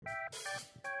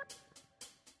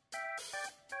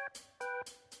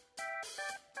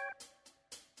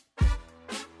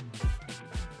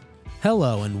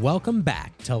Hello and welcome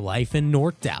back to Life in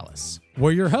North Dallas.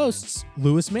 We're your hosts,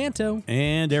 Louis Manto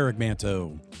and Eric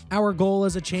Manto. Our goal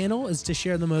as a channel is to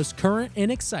share the most current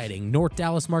and exciting North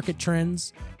Dallas market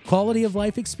trends, quality of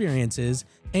life experiences,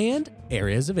 and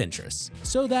areas of interest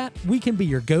so that we can be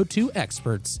your go-to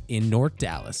experts in North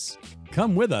Dallas.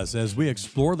 Come with us as we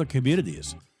explore the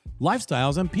communities,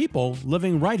 lifestyles, and people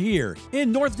living right here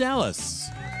in North Dallas.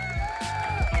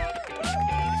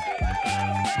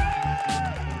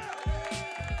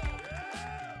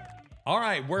 All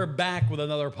right, we're back with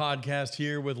another podcast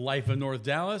here with Life in North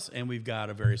Dallas, and we've got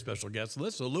a very special guest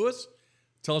list. So, Louis,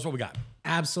 tell us what we got.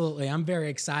 Absolutely. I'm very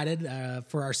excited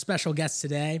for our special guest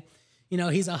today. You know,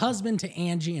 he's a husband to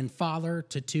Angie and father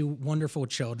to two wonderful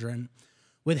children.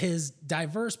 With his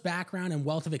diverse background and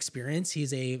wealth of experience,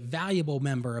 he's a valuable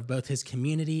member of both his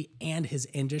community and his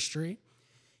industry.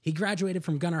 He graduated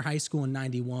from Gunter High School in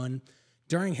 '91.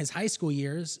 During his high school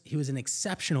years, he was an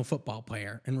exceptional football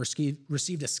player and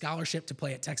received a scholarship to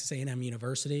play at Texas A&M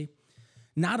University.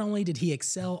 Not only did he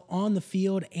excel on the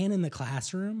field and in the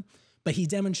classroom, but he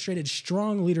demonstrated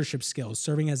strong leadership skills,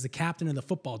 serving as the captain of the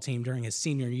football team during his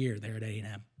senior year there at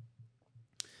A&M.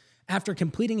 After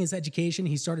completing his education,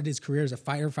 he started his career as a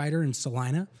firefighter in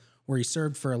Celina, where he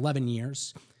served for 11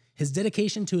 years. His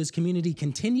dedication to his community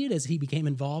continued as he became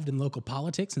involved in local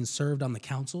politics and served on the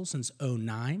council since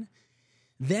 '09.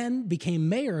 Then became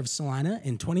mayor of Celina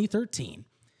in 2013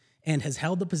 and has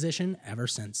held the position ever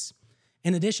since.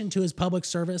 In addition to his public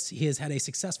service, he has had a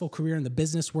successful career in the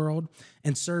business world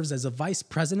and serves as a vice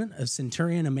president of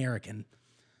Centurion American.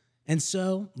 And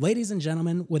so, ladies and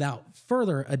gentlemen, without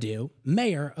further ado,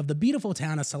 mayor of the beautiful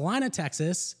town of Celina,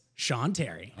 Texas, Sean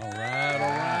Terry. All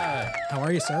right. How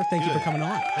are you, sir? Thank you for coming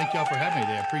on. Thank y'all for having me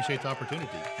today. I appreciate the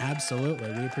opportunity.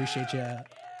 Absolutely. We appreciate you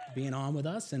being on with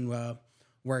us, and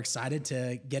we're excited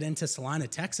to get into Celina,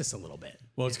 Texas a little bit.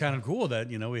 Well, it's kind of cool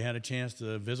that, you know, we had a chance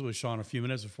to visit with Sean a few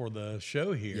minutes before the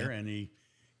show here, and he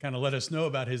kind of let us know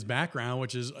about his background,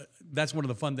 which is, that's one of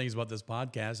the fun things about this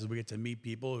podcast is we get to meet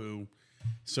people who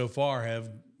so far have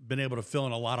been able to fill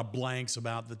in a lot of blanks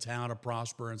about the town of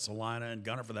Prosper and Celina and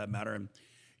Gunter for that matter. And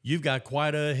you've got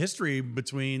quite a history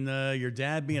between your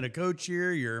dad being a coach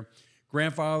here, your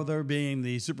grandfather being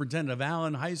the superintendent of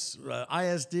Allen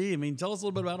ISD. I mean, tell us a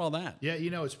little bit about all that. Yeah, you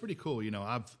know, it's pretty cool. You know,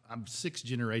 I'm sixth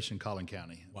generation Collin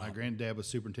County. Wow. My granddad was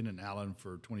superintendent in Allen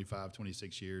for 25,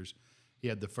 26 years. He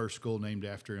had the first school named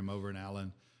after him over in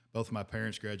Allen. Both of my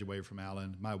parents graduated from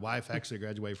Allen. My wife actually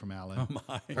graduated from Allen. Oh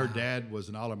my. Her dad was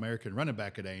an All-American running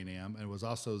back at A&M and was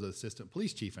also the assistant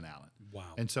police chief in Allen.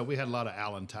 Wow. And so we had a lot of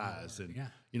Allen ties. And,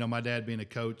 you know, my dad being a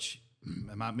coach,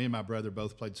 me and my brother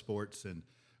both played sports, and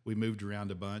we moved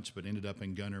around a bunch, but ended up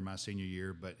in Gunter my senior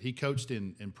year. But he coached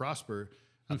in Prosper.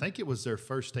 I think it was their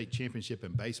first state championship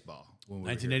in baseball. When we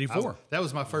 1984. That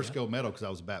was my first gold medal because I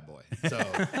was a bat boy. So,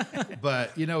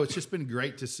 but, you know, it's just been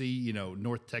great to see, you know,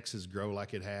 North Texas grow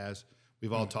like it has.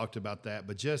 We've all talked about that,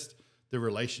 but just the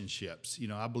relationships. You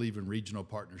know, I believe in regional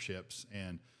partnerships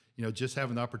and, you know, just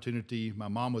having the opportunity. My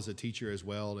mom was a teacher as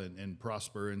well in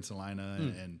Prosper and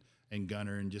Celina and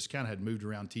Gunter, and just kind of had moved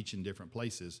around teaching different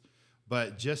places.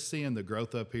 But just seeing the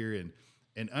growth up here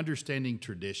and understanding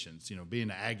traditions, you know, being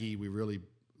an Aggie, we really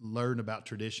learn about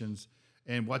traditions,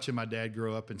 and watching my dad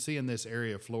grow up and seeing this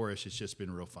area flourish, it's just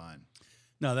been real fun.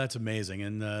 No, that's amazing.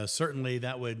 And certainly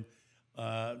that would,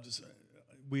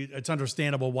 it's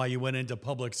understandable why you went into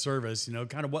public service, you know,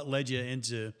 kind of what led you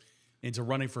into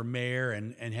running for mayor,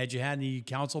 and had you had any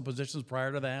council positions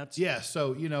prior to that? Yeah,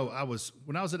 so, you know,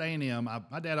 when I was at A&M,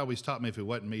 my dad always taught me if it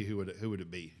wasn't me, who would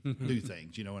it be? Do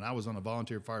things, you know, and I was on a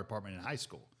volunteer fire department in high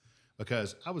school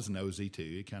because I was nosy too.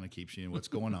 It kind of keeps you in what's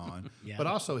going on, but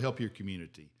also help your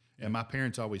community. And my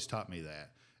parents always taught me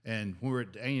that. And when we were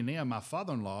at A&M, my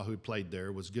father-in-law, who played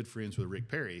there, was good friends with Rick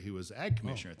Perry, who was ag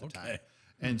commissioner at the time.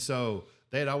 And so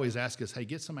they'd always ask us, hey,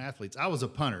 get some athletes. I was a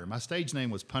punter. My stage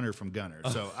name was Punter from Gunter.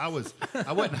 So I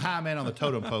wasn't high man on the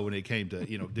totem pole when it came to,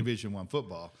 you know, Division I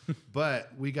football.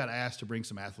 But we got asked to bring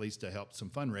some athletes to help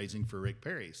some fundraising for Rick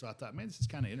Perry. So I thought, man, this is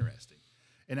kind of interesting.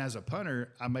 And as a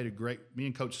punter, me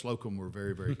and Coach Slocum were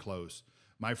very, very close.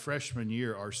 My freshman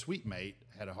year, our suite mate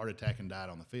had a heart attack and died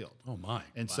on the field. Oh, my.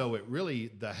 And so it really,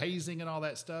 the hazing and all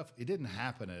that stuff, it didn't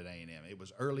happen at A&M. It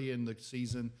was early in the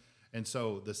season. And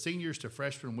so the seniors to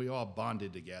freshmen, we all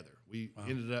bonded together. We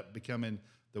ended up becoming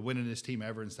the winningest team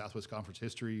ever in Southwest Conference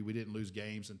history. We didn't lose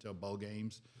games until bowl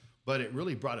games. But it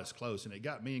really brought us close, and it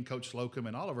got me and Coach Slocum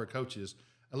and all of our coaches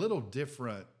a little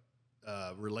different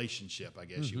relationship, I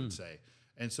guess you would say.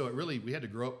 And so we had to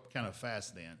grow up kind of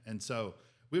fast then. And so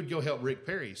we would go help Rick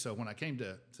Perry. So when I came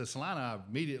to Celina, I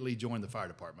immediately joined the fire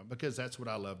department because that's what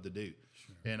I love to do.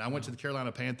 Sure. And I went to the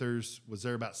Carolina Panthers, was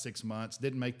there about 6 months,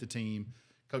 didn't make the team.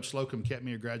 Coach Slocum kept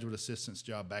me a graduate assistant's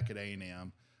job back at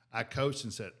A&M. I coached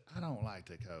and said, I don't like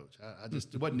to coach. I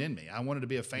just, it wasn't in me. I wanted to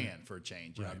be a fan for a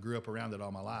change. Right. I grew up around it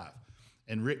all my life.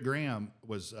 And Rick Graham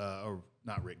was, or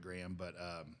not Rick Graham, but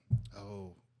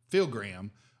Phil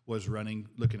Graham was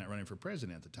looking at running for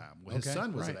president at the time. Well, his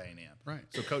son was at A&M. Right.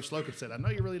 So Coach Slocum said, I know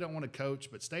you really don't want to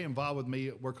coach, but stay involved with me,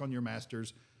 work on your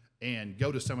masters, and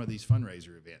go to some of these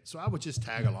fundraiser events. So I would just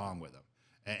tag along with them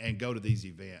and go to these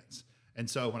events. And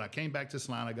so when I came back to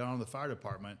Celina, I got on the fire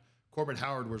department. Corbett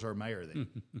Howard was our mayor then.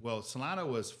 Well, Celina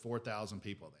was 4,000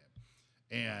 people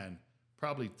then. And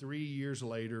probably 4 years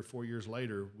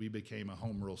later, we became a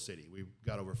home rule city. We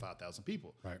got over 5,000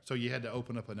 people. Right. So you had to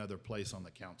open up another place on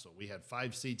the council. We had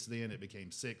 5 seats then. It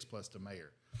became 6 plus the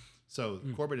mayor. So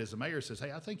Corbett, as the mayor, says,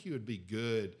 hey, I think you would be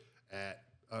good at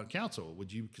council.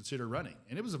 Would you consider running?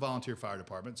 And it was a volunteer fire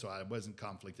department, so I wasn't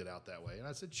conflicted out that way. And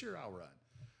I said, sure, I'll run.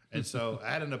 And so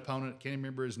I had an opponent, can't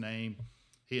remember his name.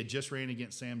 He had just ran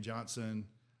against Sam Johnson,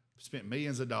 spent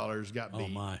millions of dollars, got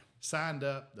beat. Signed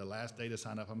up. The last day to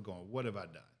sign up, I'm going, what have I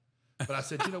done? But I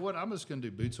said, you know what? I'm just going to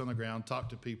do boots on the ground, talk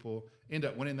to people, end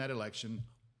up winning that election,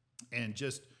 and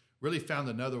just really found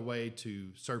another way to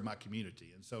serve my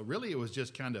community. And so really it was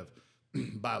just kind of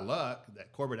by luck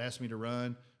that Corbett asked me to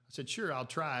run. I said, sure, I'll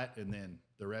try it. And then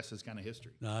the rest is kind of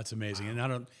history. No, that's amazing. Wow.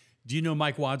 And do you know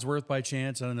Mike Wadsworth by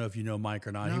chance? I don't know if you know Mike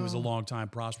or not. No. He was a longtime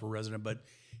Prosper resident, but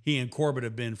he and Corbett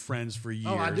have been friends for years.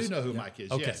 Oh, I do know who Mike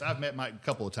is. Okay. Yes, I've met Mike a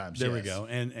couple of times. There we go.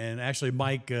 And actually,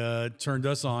 Mike turned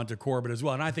us on to Corbett as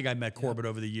well. And I think I met Corbett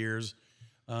over the years.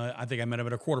 I think I met him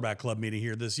at a quarterback club meeting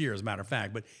here this year, as a matter of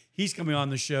fact. But he's coming on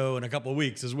the show in a couple of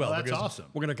weeks as well. Oh, that's awesome.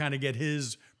 We're going to kind of get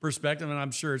his perspective, and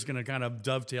I'm sure it's going to kind of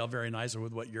dovetail very nicely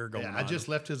with what you're going on. I just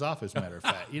left his office, matter of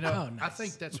fact. You know, nice. I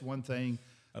think that's one thing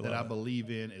that I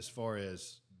believe in as far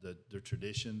as the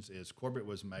traditions is Corbett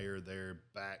was mayor there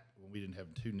back when we didn't have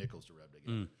 2 nickels to rub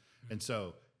together. And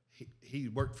so he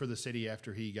worked for the city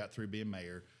after he got through being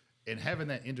mayor and having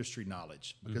that industry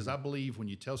knowledge, because I believe when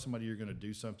you tell somebody you're going to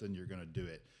do something, you're going to do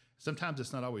it. Sometimes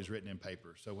it's not always written in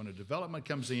paper. So when a development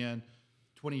comes in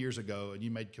 20 years ago and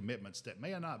you made commitments that may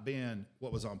have not been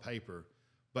what was on paper,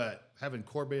 but having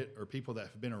Corbett or people that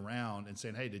have been around and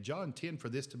saying, hey, did y'all intend for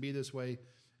this to be this way?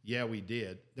 Yeah, we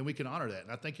did. Then we can honor that.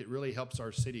 And I think it really helps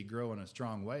our city grow in a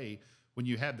strong way when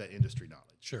you have that industry knowledge.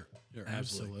 Sure.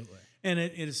 Absolutely. And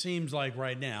it seems like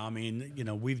right now, I mean, you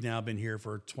know, we've now been here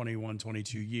for 21,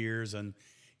 22 years, and,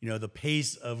 you know, the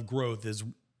pace of growth is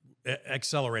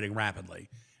accelerating rapidly.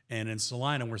 And in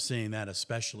Celina, we're seeing that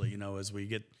especially, you know, as we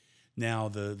get now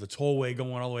the tollway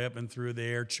going all the way up and through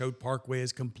there. Choate Parkway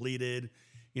is completed.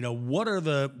 You know, what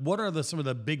are some of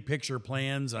the big picture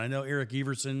plans? And I know Eric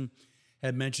Everson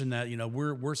had mentioned that, you know,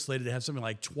 we're slated to have something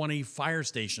like 20 fire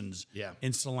stations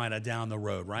in Celina down the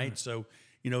road, right? So,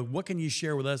 you know, what can you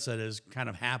share with us that is kind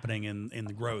of happening in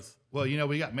the growth? Well, you know,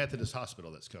 we got Methodist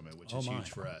Hospital that's coming, which is huge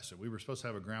for us. And we were supposed to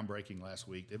have a groundbreaking last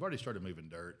week. They've already started moving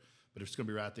dirt, but it's going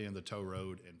to be right at the end of the tow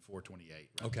road and 428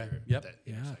 right there at that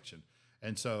intersection.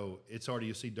 And so it's already,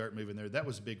 you see dirt moving there. That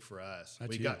was big for us.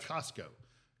 We got Costco.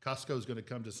 Costco is going to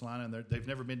come to Celina, and they've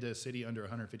never been to a city under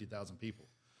 150,000 people.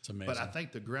 It's amazing. But I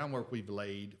think the groundwork we've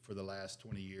laid for the last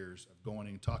 20 years of going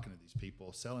and talking to these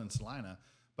people, selling Celina,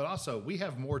 but also we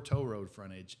have more tow road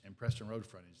frontage and Preston Road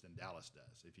frontage than Dallas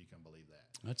does, if you can believe that.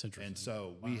 That's interesting. And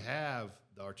so we have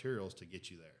the arterials to get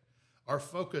you there. Our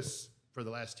focus for the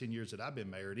last 10 years that I've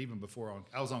been mayor, and even before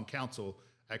I was on council,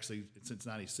 actually since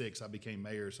 96, I became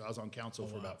mayor. So I was on council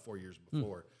for about 4 years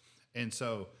before. And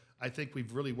so I think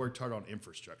we've really worked hard on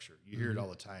infrastructure. You hear it all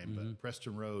the time, but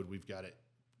Preston Road, we've got it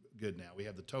good now. We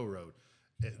have the tow road.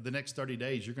 The next 30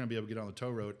 days, you're going to be able to get on the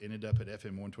tow road and end up at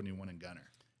FM 121 in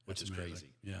Gunner, which is crazy.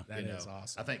 Yeah, that is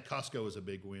awesome. I think Costco is a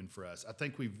big win for us. I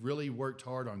think we've really worked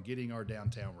hard on getting our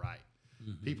downtown right.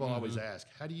 People always ask,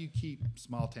 how do you keep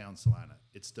small town Celina?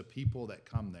 It's the people that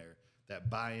come there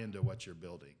that buy into what you're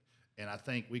building. And I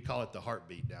think we call it the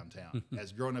heartbeat downtown.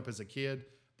 As growing up as a kid,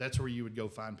 that's where you would go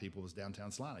find people, was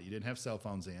downtown Celina. You didn't have cell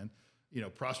phones in. You know,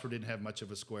 Prosper didn't have much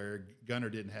of a square. Gunner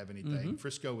didn't have anything.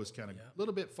 Frisco was kind of a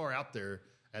little bit far out there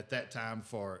at that time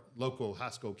for local high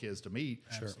school kids to meet.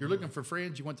 You're looking for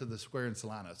friends, you went to the square in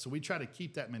Celina. So we try to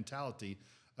keep that mentality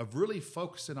of really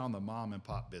focusing on the mom and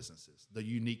pop businesses, the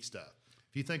unique stuff.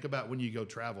 If you think about when you go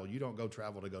travel, you don't go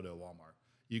travel to go to a Walmart.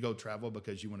 You go travel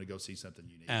because you want to go see something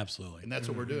unique. Absolutely. And that's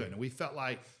what we're doing. And we felt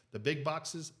like the big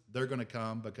boxes, they're going to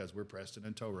come because we're Preston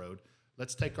and Tow Road.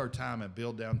 Let's take our time and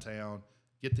build downtown,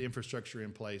 get the infrastructure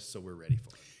in place so we're ready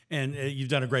for it. And you've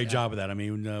done a great job of that. I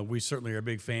mean, we certainly are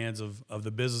big fans of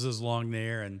the businesses along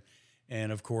there,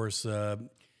 and of course,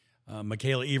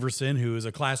 Michaela Everson, who is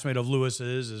a classmate of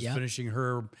Lewis's, is finishing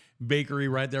her bakery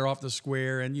right there off the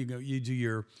square, and you do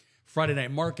your Friday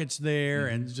night markets there,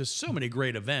 and just so many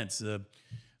great events.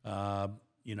 What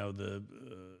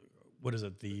is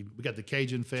it? We got the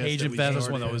Cajun Fest. Cajun Fest is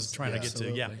one I was trying to get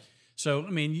to. Yeah. So,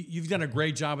 I mean, you've done a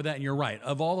great job of that, and you're right.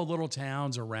 Of all the little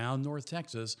towns around North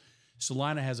Texas,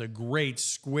 Celina has a great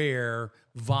square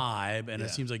vibe, and it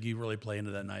seems like you really play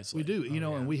into that nicely. We do,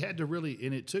 and we had to really,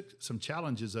 and it took some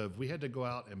challenges of, we had to go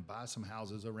out and buy some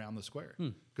houses around the square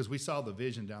because we saw the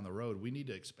vision down the road. We need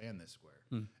to expand this square.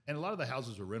 And a lot of the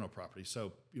houses were rental properties,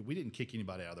 so we didn't kick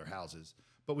anybody out of their houses,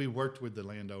 but we worked with the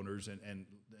landowners and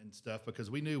stuff because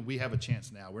we knew we have a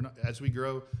chance now. We're not, as we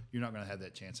grow, you're not going to have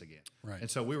that chance again. Right. And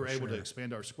so we were able to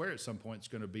expand our square at some point. It's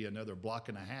going to be another block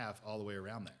and a half all the way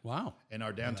around there. Wow. And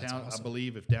our downtown, I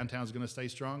believe if downtown is going to stay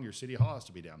strong, your city hall has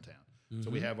to be downtown. So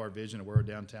we have our vision of where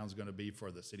downtown is going to be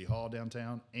for the city hall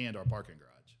downtown and our parking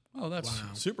garage. Oh, that's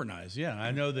super nice. Yeah,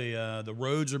 I know the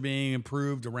roads are being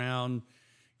improved around,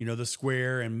 the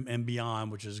square and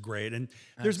beyond, which is great. And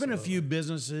there's been a few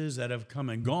businesses that have come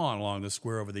and gone along the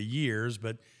square over the years,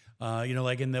 but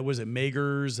like in that, was it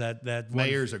Mager's, that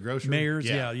Mayer's, a grocery? Mayer's,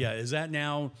 yeah. Is that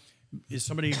now? Is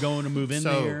somebody going to move in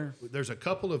there? There's a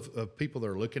couple of people that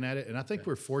are looking at it, and I think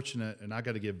we're fortunate, and I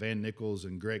got to give Van Nichols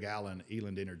and Greg Allen,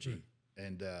 Eland Energy,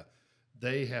 and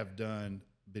they have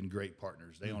been great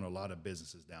partners. They own a lot of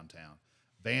businesses downtown.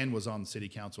 Van was on the city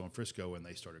council in Frisco when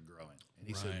they started growing, and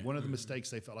he said one of the mistakes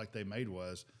they felt like they made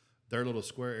was their little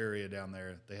square area down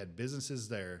there. They had businesses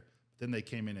there, then they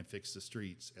came in and fixed the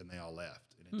streets, and they all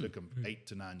left. It took them 8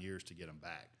 to 9 years to get them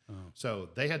back. So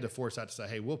they had to force out to say,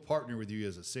 hey, we'll partner with you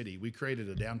as a city. We created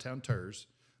a downtown TERS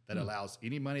that allows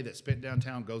any money that's spent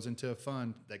downtown goes into a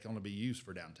fund that can only be used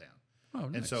for downtown. Oh,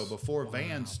 nice. And so before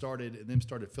Van started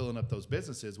filling up those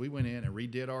businesses, we went in and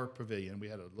redid our pavilion. We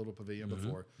had a little pavilion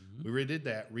before. We redid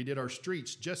that, redid our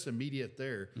streets just immediate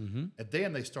there. And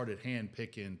then they started hand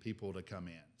picking people to come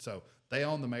in. So they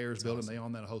own the mayor's building. Awesome. They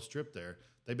own that whole strip there.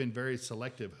 They've been very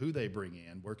selective who they bring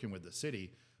in, working with the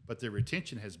city, but their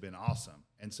retention has been awesome.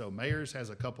 And so Mayor's has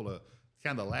a couple of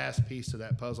kind of the last piece to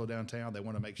that puzzle downtown. They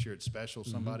want to make sure it's special.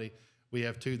 Somebody, we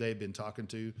have 2 they've been talking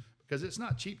to because it's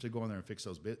not cheap to go in there and fix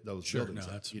those buildings.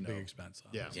 No, that's a big expense.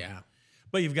 Yeah.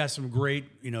 But you've got some great,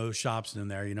 shops in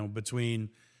there,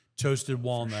 between Toasted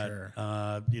Walnut,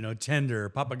 Tender,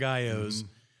 Papagayos,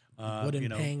 Wooden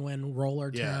Penguin,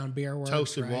 Roller Town, Beer Works.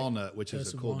 Toasted Walnut, which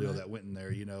is a cool deal that went in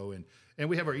there, and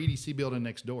we have our EDC building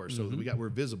next door, so we're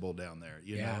visible down there,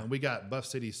 know, and we got Buff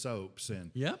City Soaps,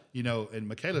 and and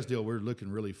Michaela's deal, we're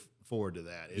looking really forward to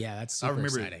that. That's super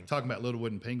exciting. I remember talking about Little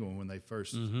Wooden Penguin when they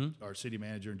first, our city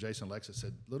manager and Jason Alexis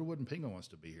said Little Wooden Penguin wants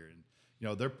to be here,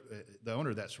 and they're the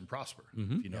owner that's from Prosper,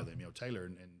 if you know them, Taylor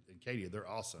and Katie, they're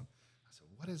awesome. I said,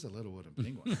 what is a Little Wooden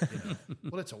Penguin?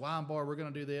 Well, it's a wine bar. We're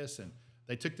going to do this, and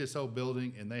they took this old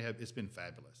building, and it's been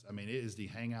fabulous. I mean, it is the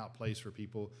hangout place for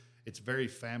people. It's very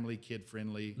family,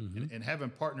 kid-friendly, and having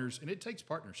partners, and it takes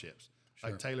partnerships,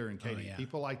 like Taylor and Katie.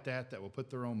 People like that will put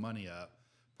their own money up,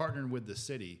 partnering with the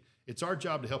city. It's our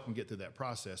job to help them get through that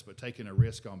process, but taking a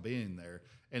risk on being there,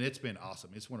 and it's been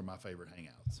awesome. It's one of my favorite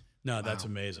hangouts. No, that's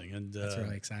amazing. And that's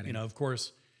really exciting. Of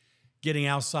course, getting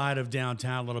outside of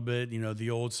downtown a little bit,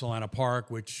 the old Celina Park,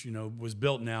 which, was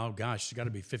built now, gosh, it's got to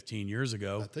be 15 years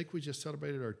ago. I think we just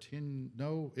celebrated our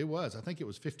I think it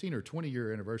was 15 or 20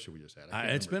 year anniversary we just had.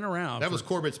 It's been around. That was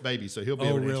Corbett's baby, so he'll be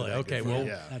able to answer that. Okay, well,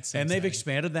 and they've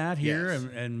expanded that here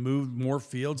and moved more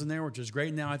fields in there, which is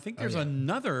great. Now, I think there's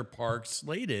another park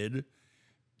slated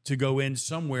to go in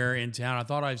somewhere in town. I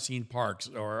thought I've seen parks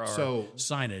or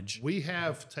signage. We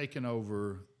have taken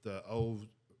over the old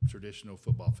traditional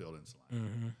football field in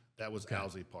Celina. That was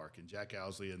Owsley Park, and Jack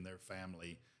Owsley and their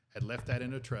family had left that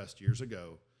in a trust years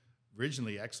ago.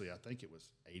 Originally, actually, I think it was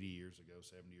 80 years ago,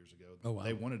 70 years ago. Oh, wow.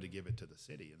 They wanted to give it to the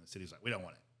city, and the city's like, we don't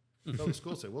want it. So the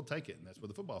school said, we'll take it, and that's where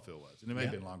the football field was. And it may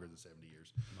have been longer than 70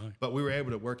 years. Right. But we were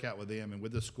able to work out with them, and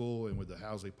with the school and with the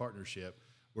Owsley partnership,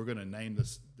 we're going to name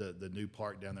the new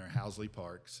park down there Owsley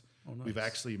Parks. Oh, nice. We've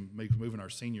actually moving our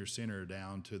senior center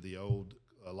down to the old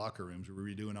locker rooms. We're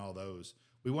redoing all those.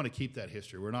 We want to keep that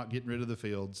history. We're not getting rid of the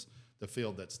field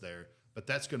that's there, but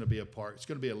that's going to be a park. It's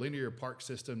going to be a linear park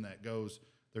system that goes,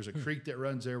 there's a creek that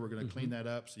runs there. We're going to clean that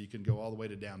up so you can go all the way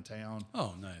to downtown.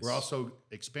 Oh, nice. We're also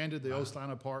expanded the old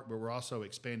Celina Park, but we're also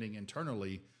expanding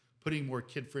internally, putting more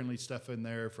kid-friendly stuff in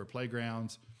there for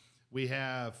playgrounds. We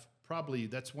have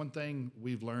that's one thing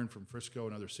we've learned from Frisco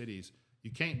and other cities. You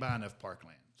can't buy enough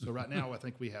parkland. So right now I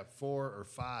think we have 4 or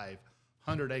 5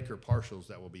 100-acre parcels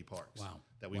that will be parks. Wow.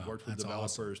 That we've worked with That's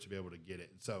developers to be able to get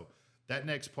it. So that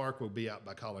next park will be out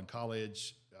by Collin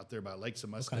College, out there by Lakes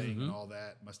of Mustang and all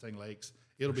that, Mustang Lakes.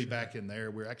 It'll be back in there.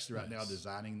 We're actually right now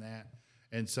designing that.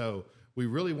 And so we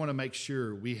really want to make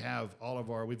sure we have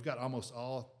we've got almost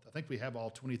all, I think we have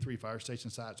all 23 fire station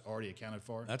sites already accounted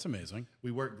for. That's amazing. We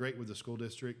work great with the school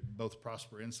district, both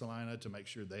Prosper and Celina, to make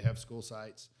sure they have school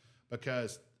sites,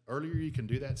 because earlier you can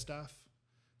do that stuff.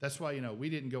 That's why, we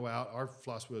didn't go out. Our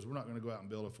philosophy was we're not going to go out and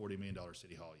build a $40 million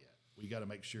city hall yet. We got to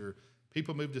make sure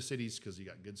people move to cities because you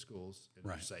got good schools and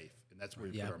they're safe. And that's where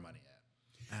you put our money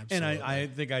at. Absolutely. And I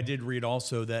think I did read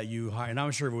also that you hired, and I'm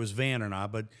not sure if it was Van or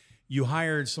not, but you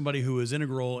hired somebody who was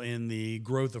integral in the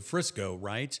growth of Frisco,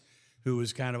 right? Who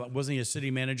was wasn't he a city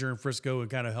manager in Frisco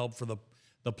and kind of helped for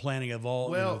the planning of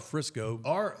all Frisco?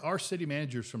 Our city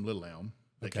manager's from Little Elm.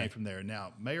 That came from there.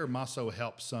 Now, Mayor Masso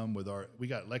helped some with we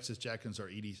got Lexus Jackins, our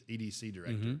EDC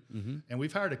director, and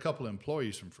we've hired a couple of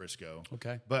employees from Frisco.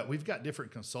 Okay. But we've got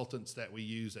different consultants that we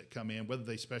use that come in, whether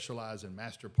they specialize in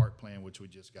master park plan, which we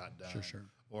just got done,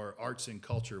 or arts and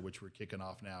culture, which we're kicking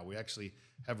off now. We actually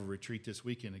have a retreat this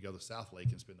weekend to go to South Lake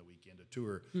and spend the weekend to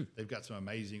tour. They've got some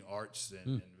amazing arts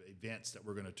and events that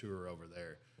we're going to tour over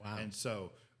there. Wow. And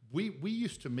so we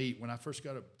used to meet when I first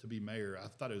got up to be mayor. I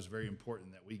thought it was very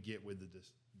important that we get with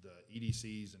the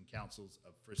EDCs and councils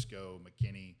of Frisco,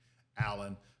 McKinney,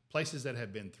 Allen, places that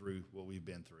have been through what we've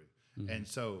been through. And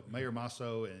so Mayor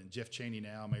Masso and Jeff Cheney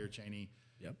now, Mayor Cheney,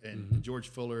 and George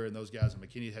Fuller and those guys in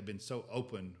McKinney have been so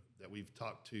open that we've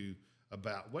talked to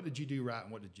about what did you do right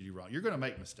and what did you do wrong. You're going to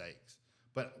make mistakes.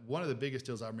 But one of the biggest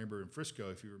deals I remember in Frisco,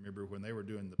 if you remember, when they were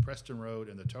doing the Preston Road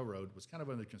and the Tow Road, was kind of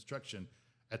under construction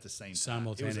at the same time.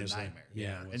 Simultaneously. It was a nightmare.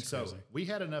 Yeah. And so crazy. we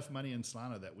had enough money in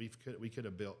Celina that we could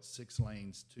have built 6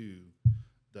 lanes to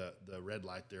the red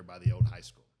light there by the old high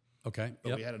school. Okay.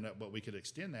 But we had enough, but we could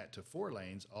extend that to 4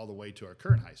 lanes all the way to our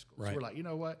current high school. Right. So we're like, you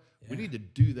know what? We need to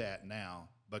do that now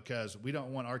because we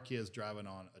don't want our kids driving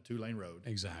on a 2-lane road.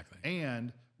 Exactly.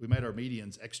 And we made our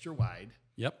medians extra wide.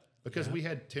 Yep. Because we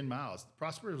had 10 miles.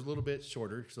 Prosper was a little bit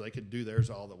shorter, so they could do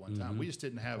theirs all at one time. We just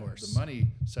didn't have the money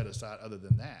set aside other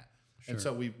than that. And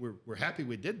so we're happy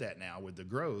we did that now with the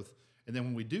growth. And then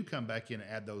when we do come back in and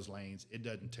add those lanes, it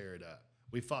doesn't tear it up.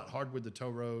 We fought hard with the tow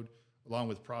road along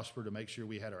with Prosper to make sure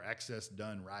we had our access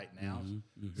done right now.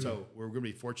 So we're going to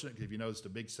be fortunate because if you notice the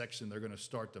big section, they're going to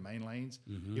start the main lanes.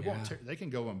 It won't they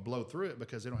can go and blow through it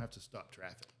because they don't have to stop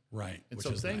traffic. Right. And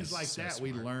so things like that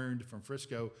we learned from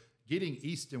Frisco. Getting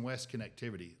east and west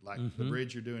connectivity, like the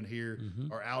bridge you're doing here,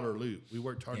 or outer loop. We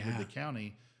worked hard with the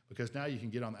county because now you can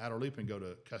get on the outer loop and go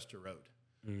to Custer Road.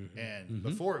 And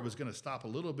before it was going to stop a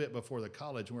little bit before the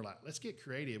college, and we're like, let's get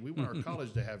creative. We want our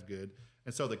college to have good.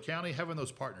 And so the county having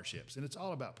those partnerships, and it's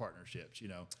all about partnerships,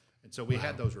 And so we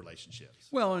had those relationships.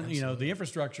 Well, and the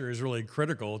infrastructure is really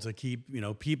critical to keep,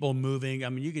 people moving. I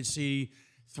mean, you can see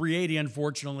 380,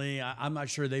 unfortunately, I'm not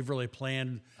sure they've really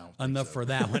planned enough for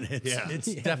that one.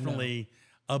 It's definitely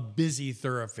a busy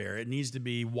thoroughfare. It needs to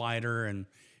be wider, and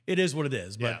it is what it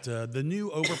is. But the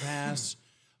new overpass,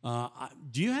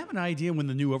 do you have an idea when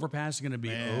the new overpass is going to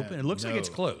be open? It looks like it's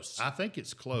close. I think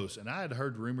it's close. And I had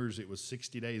heard rumors it was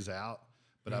 60 days out,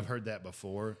 but I've heard that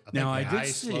before. I think Now, the I did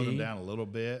ice slowed them down a little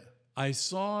bit. I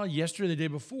saw yesterday, the day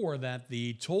before, that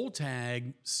the toll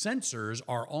tag sensors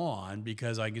are on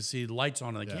because I can see the lights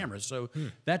on the camera. So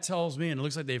that tells me, and it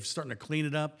looks like they're starting to clean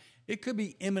it up. It could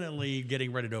be imminently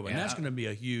getting ready to open. That's going to be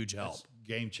a huge help.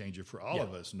 Game changer for all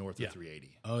of us north of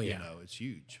 380. Oh, yeah. It's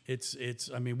huge. It's.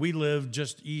 I mean, we live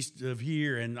just east of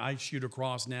here, and I shoot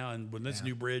across now. And when this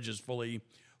new bridge is fully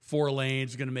 4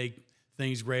 lanes, it's going to make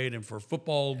things great. And for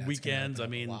football weekends, I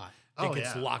mean, it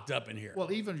gets locked up in here.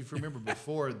 Well, even if you remember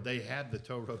before they had the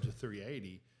tow road to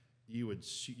 380, you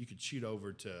could shoot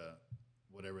over to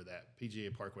whatever that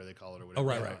PGA Parkway they call it or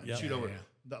whatever. Oh, right. Yeah. Shoot over.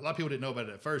 A lot of people didn't know about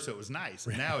it at first, so it was nice.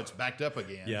 And now it's backed up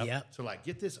again. So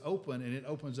get this open, and it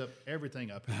opens up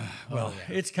everything up. Well,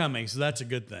 it's coming, so that's a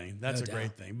good thing. That's a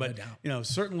great thing. But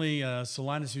certainly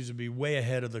Celina seems to be way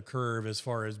ahead of the curve as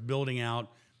far as building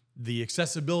out the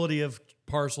accessibility of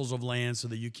parcels of land so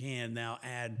that you can now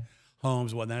add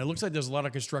homes and whatnot. It looks like there's a lot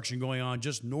of construction going on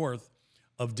just north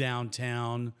of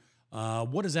downtown.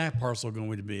 What is that parcel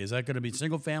going to be? Is that going to be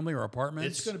single family or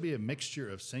apartments? It's going to be a mixture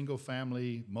of single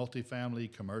family,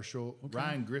 multifamily, commercial. Okay.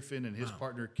 Ryan Griffin and his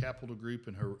partner Capital Group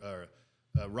and her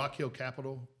Rock Hill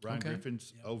Capital. Ryan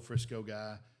Griffin's old Frisco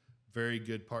guy, very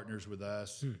good partners with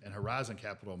us. And Horizon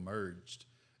Capital merged.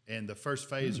 And the first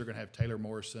phase they're going to have Taylor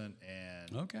Morrison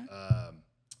and I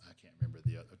can't remember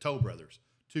the other Toll Brothers.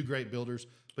 2 great builders,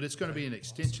 but it's going to be an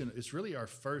extension. Awesome. It's really our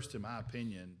first, in my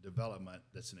opinion, development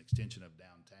that's an extension of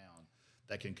downtown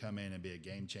that can come in and be a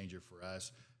game changer for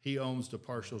us. He owns the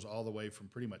parcels all the way from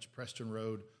pretty much Preston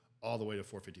Road all the way to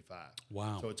 455.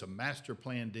 Wow. So it's a master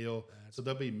plan deal. So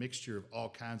there'll be a mixture of all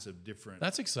kinds of different.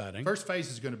 That's exciting. First phase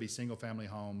is going to be single family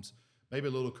homes, maybe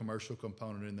a little commercial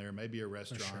component in there, maybe a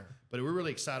restaurant. Sure. But we're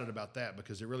really excited about that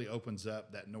because it really opens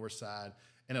up that north side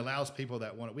and allows people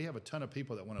that want to. We have a ton of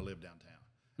people that want to live downtown.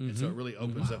 And so it really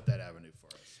opens up that avenue for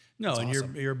us. No, That's and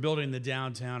awesome. you're building the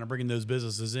downtown and bringing those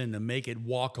businesses in to make it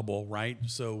walkable, right?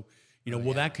 So,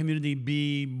 will that community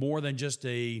be more than just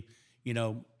a,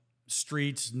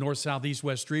 streets, north, south, east,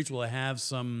 west streets? Will it have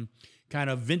some kind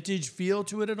of vintage feel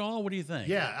to it at all? What do you think?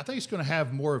 Yeah, I think it's going to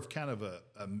have more of kind of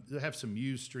have some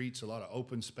used streets, a lot of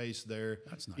open space there.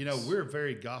 That's nice. We're a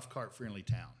very golf cart friendly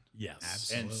town. Yes.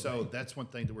 Absolutely. And so that's one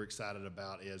thing that we're excited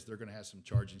about is they're going to have some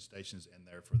charging stations in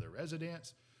there for their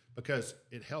residents because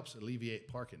it helps alleviate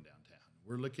parking downtown.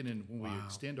 We're looking in when we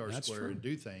extend our That's square true. and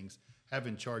do things,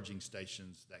 having charging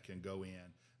stations that can go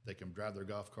in, they can drive their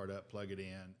golf cart up, plug it in,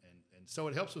 and so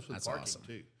it helps us with That's parking awesome.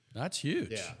 too. That's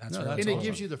huge. Yeah, That's and really it awesome.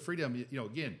 gives you the freedom.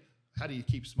 Again, how do you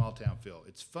keep small town feel?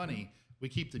 It's funny. We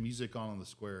keep the music on the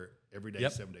square every day,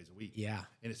 Yep. 7 days a week. Yeah.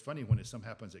 And it's funny when something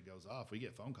happens that goes off, we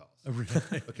get phone calls.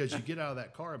 Really? Because you get out of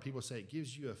that car and people say it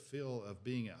gives you a feel of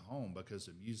being at home because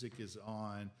the music is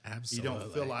on. You don't Absolutely.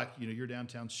 feel like you're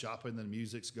downtown shopping, the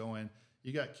music's going.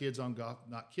 You got kids on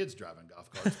not kids driving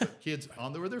golf carts, but kids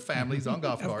on there with their families on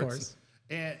golf carts. course.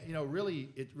 And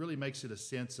it really makes it a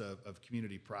sense of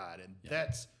community pride. And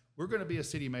we're going to be a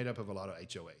city made up of a lot of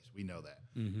HOAs. We know that.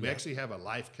 We actually have a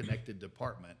life connected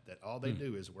department that all they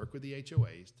do is work with the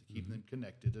HOAs to keep them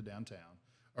connected to downtown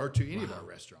or to any of our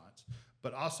restaurants,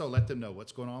 but also let them know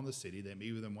what's going on in the city. They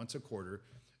meet with them once a quarter.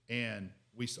 And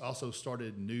we also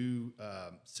started new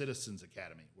Citizens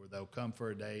Academy where they'll come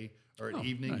for a day or an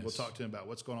evening. Nice. We'll talk to them about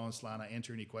what's going on in Celina,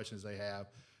 answer any questions they have.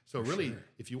 So really,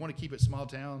 if you want to keep it small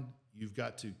town, you've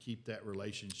got to keep that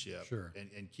relationship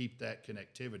and keep that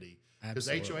connectivity. Because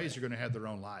Absolutely. HOAs are going to have their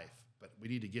own life, but we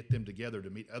need to get them together to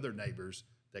meet other neighbors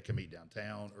that can meet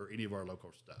downtown or any of our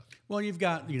local stuff. Well, you've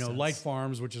got, Light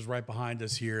Farms, which is right behind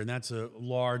us here, and that's a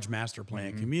large master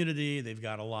plan community. They've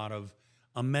got a lot of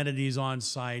amenities on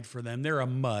site for them. They're a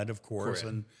MUD, of course,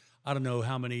 Correct. and I don't know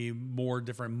how many more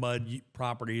different MUD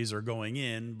properties are going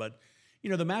in, but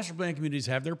the master plan communities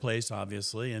have their place,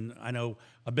 obviously, and I know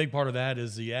a big part of that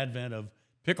is the advent of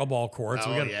pickleball courts.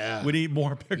 Oh, We need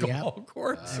more pickleball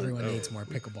courts. Everyone needs more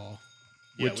pickleball.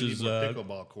 Yeah, Which we is, need more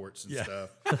pickleball courts and stuff.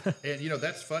 And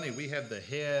that's funny. We have the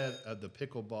head of the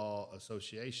Pickleball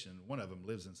Association. One of them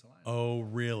lives in Celina. Oh,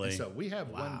 really? So we have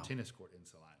one tennis court in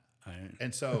Celina. I-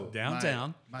 And so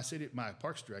Downtown. my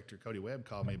parks director, Cody Webb,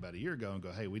 called me about a year ago and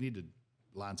go, hey, we need to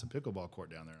line some pickleball court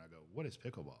down there. And I go, what is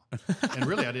pickleball? And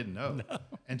really, I didn't know.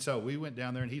 And so we went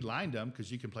down there and he lined them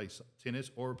because you can play tennis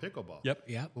or pickleball. Yep.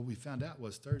 Yep. What we found out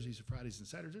was Thursdays and Fridays and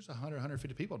Saturdays, there's 100,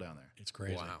 150 people down there. It's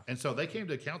crazy. Wow. And so they came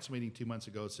to a council meeting 2 months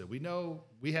ago and said, we know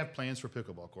we have plans for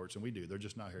pickleball courts, and we do. They're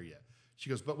just not here yet. She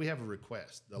goes, but we have a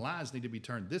request. The lines need to be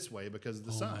turned this way because of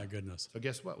the sun. Oh, my goodness. So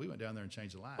guess what? We went down there and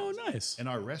changed the lines. Oh, nice. And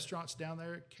our restaurants down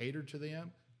there cater to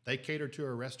them. They cater to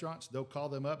our restaurants. They'll call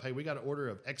them up. Hey, we got an order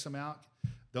of X amount.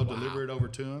 They'll deliver it over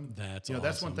to them. That's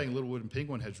that's one awesome. thing Littlewood and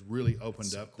Penguin has really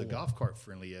opened up. The golf cart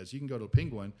friendly is you can go to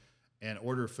Penguin and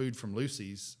order food from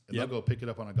Lucy's, and Yep. they'll go pick it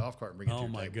up on a golf cart and bring it to Oh, your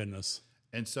my table. goodness.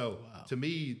 And so, to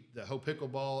me, the whole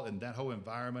pickleball and that whole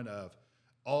environment of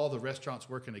all the restaurants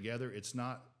working together, it's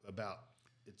not about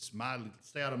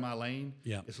stay out of my lane.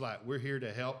 Yeah. It's like we're here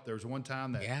to help. There was one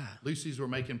time that Lucy's were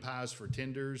making pies for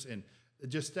tenders, and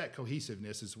just that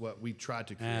cohesiveness is what we tried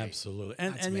to create. Absolutely.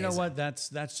 And That's and you know amazing. what?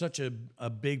 That's such a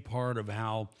big part of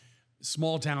how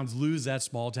small towns lose that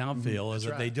small town feel is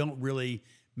that they right. don't really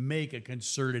make a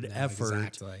concerted effort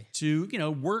exactly.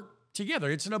 to work together.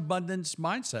 It's an abundance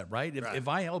mindset, right? Right. If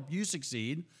I help you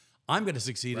succeed, I'm going to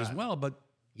succeed as Right. well, but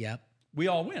Yep. we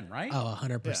all win, right? Oh,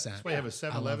 100%. Yeah, that's why you have a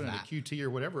 7-Eleven and a that. QT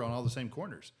or whatever on all the same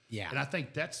corners. Yeah. And I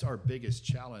think that's our biggest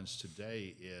challenge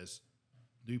today is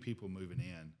new people moving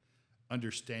in,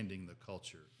 understanding the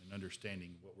culture and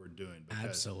understanding what we're doing. Because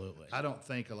Absolutely. I don't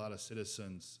think a lot of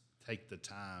citizens take the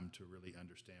time to really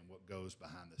understand what goes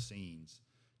behind the scenes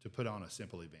to put on a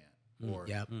simple event or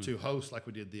Yep. to host like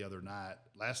we did the other night.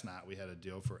 Last night we had a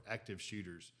deal for active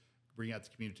shooters, bring out the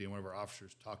community, and one of our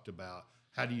officers talked about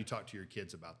how do you talk to your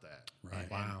kids about that? Right.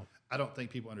 And Wow. I don't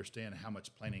think people understand how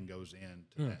much planning goes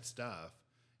into that stuff.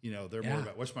 They're Yeah. more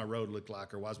about what's my road look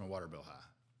like or why's my water bill high?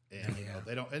 And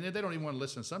they don't even want to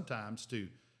listen sometimes to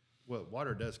well,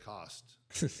 water does cost,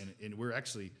 and we're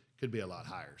actually could be a lot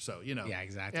higher. So Yeah,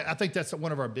 exactly. I think that's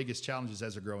one of our biggest challenges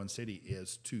as a growing city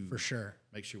is to For sure.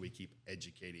 make sure we keep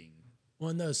educating Well,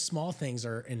 and those small things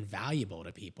are invaluable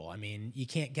to people. I mean, you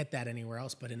can't get that anywhere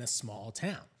else but in a small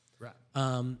town. Right.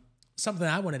 Something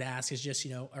I wanted to ask is just,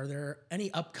 are there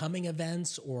any upcoming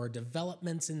events or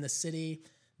developments in the city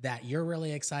that you're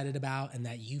really excited about and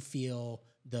that you feel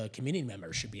the community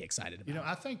members should be excited about?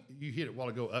 I think you hit it a while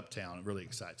ago, Uptown. It really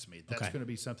excites me. That's going to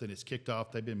be something that's kicked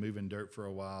off. They've been moving dirt for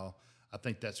a while. I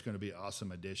think that's going to be an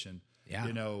awesome addition. Yeah.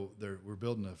 We're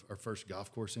building our first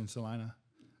golf course in Celina.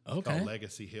 It's Okay. called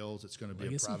Legacy Hills. It's going to be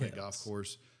Legacy a private Hills. golf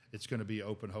course. It's going to be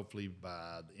open hopefully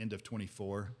by the end of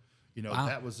 24. Wow.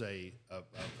 That was a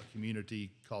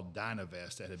community called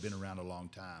Dynavest that had been around a long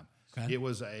time. Okay. It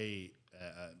was a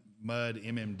mud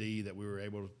MMD that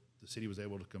the city was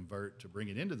able to convert to bring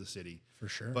it into the city. For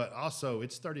sure. But also,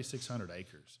 it's 3,600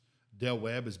 acres. Del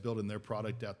Webb is building their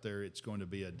product out there. It's going to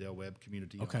be a Del Webb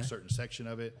community on a certain section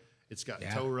of it. It's got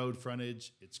tow road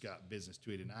frontage. It's got business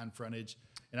 289 frontage.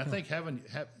 And I think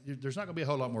there's not going to be a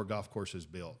whole lot more golf courses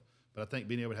built. But I think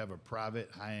being able to have a private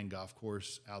high-end golf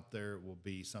course out there will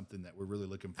be something that we're really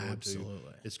looking forward to.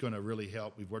 It's going to really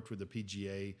help. We've worked with the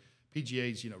PGA.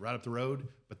 PGA's, right up the road,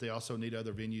 but they also need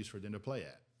other venues for them to play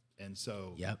at. And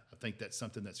so I think that's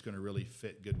something that's going to really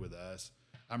fit good with us.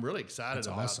 I'm really excited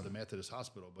about the Methodist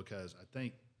Hospital because I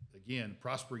think, again,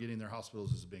 Prosper getting their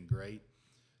hospitals has been great.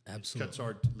 Absolutely. It cuts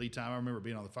our lead time. I remember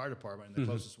being on the fire department, and the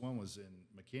closest one was in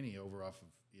McKinney over off of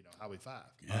Highway 5.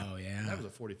 Oh, yeah. That was a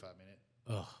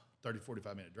 45-minute,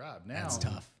 45-minute drive. Now That's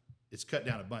tough. It's cut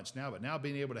down a bunch now, but now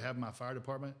being able to have my fire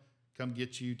department come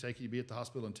get you, take you to be at the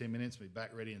hospital in 10 minutes, be back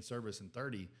ready in service in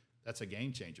 30, that's a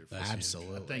game changer for us.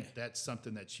 Absolutely. I think that's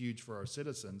something that's huge for our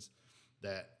citizens,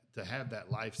 that to have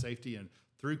that life safety. And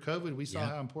through COVID, we saw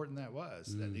how important that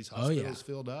was, that these hospitals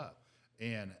filled up.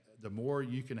 And the more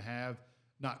you can have,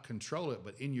 not control it,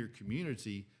 but in your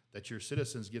community, that your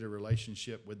citizens get a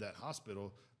relationship with that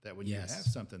hospital, that when you have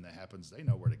something that happens, they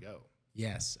know where to go.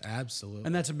 Yes, absolutely.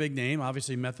 And that's a big name.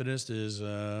 Obviously, Methodist is,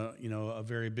 a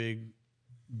very big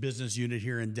business unit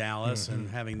here in Dallas, and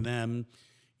having them,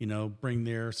 bring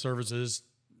their services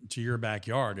to your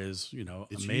backyard is,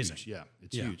 It's amazing. Huge. Yeah,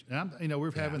 it's huge. And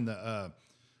we're having the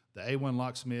A1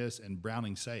 locksmiths and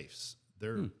Browning safes.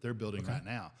 They're building right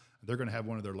now. They're going to have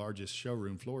one of their largest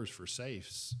showroom floors for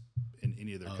safes in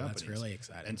any of their companies. That's really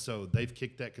exciting. And so they've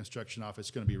kicked that construction off. It's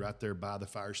going to be right there by the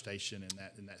fire station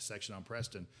in that section on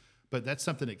Preston. But that's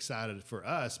something excited for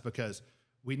us because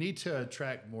we need to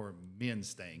attract more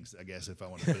men's things, I guess, if I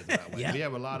want to put it that way. We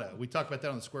have we talk about that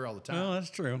on the square all the time. Well,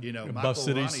 that's true. Michael Buff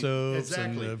City Arani, Soaps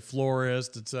and the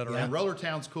florist, et cetera. And Roller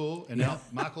Town's cool. And now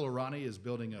Michael Arani is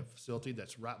building a facility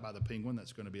that's right by the Penguin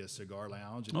that's going to be a cigar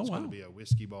lounge, and it's going to be a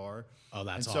whiskey bar. Oh,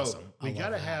 that's and so awesome. we got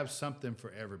to have something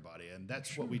for everybody, and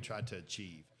that's what we tried to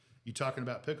achieve. You're talking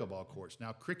about pickleball courts.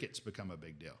 Now cricket's become a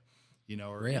big deal.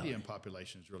 Our Indian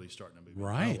population is really starting to move.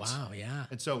 Right. Oh, wow, yeah.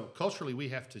 And so culturally, we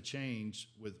have to change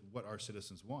with what our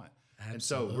citizens want. Absolutely. And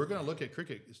so we're going to look at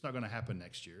cricket. It's not going to happen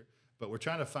next year, but we're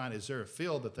trying to find, is there a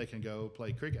field that they can go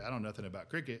play cricket? I don't know nothing about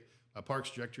cricket. My parks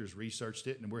director has researched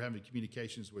it, and we're having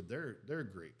communications with their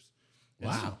groups. And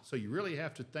Wow. So you really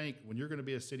have to think, when you're going to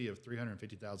be a city of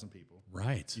 350,000 people,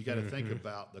 Right. you got to think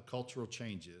about the cultural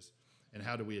changes and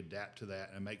how do we adapt to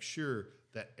that and make sure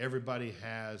that everybody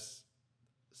has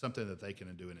something that they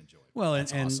can do and enjoy. Well,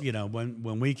 and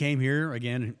when we came here,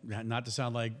 again, not to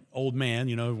sound like old man,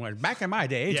 back in my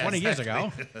day, 20 years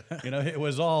ago, it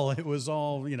was all,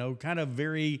 kind of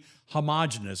very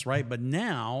homogenous, right? But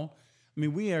now,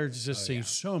 we are just seeing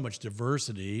so much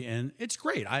diversity, and it's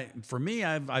great. For me,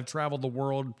 I've traveled the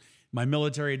world, my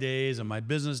military days and my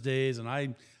business days, and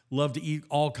I love to eat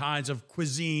all kinds of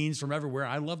cuisines from everywhere.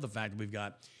 I love the fact that we've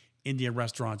got Indian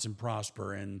restaurants in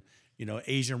Prosper and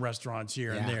Asian restaurants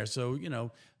here and there. So,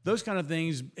 those kind of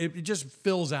things, it just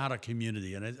fills out a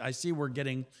community. And I see we're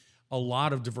getting a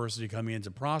lot of diversity coming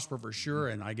into Prosper for sure.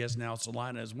 And I guess now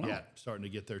Celina as well. Yeah, starting to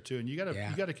get there too. And you got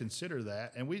to consider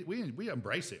that. And we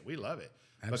embrace it. We love it.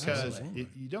 Absolutely.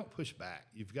 Because you don't push back.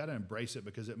 You've got to embrace it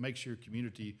because it makes your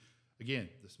community, again,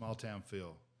 the small town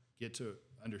feel, get to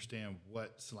understand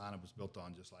what Celina was built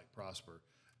on, just like Prosper.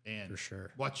 And for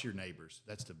sure, watch your neighbors.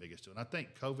 That's the biggest one. I think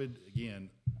COVID, again,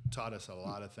 taught us a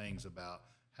lot of things about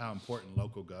how important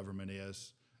local government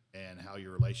is and how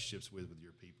your relationships with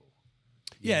your people.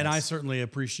 Yeah, and I certainly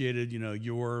appreciated,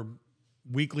 your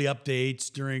weekly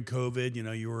updates during COVID.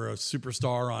 You were a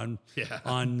superstar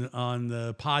on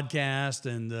the podcast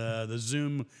and the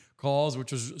Zoom calls,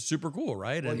 which was super cool,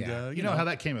 right? Well, and you know how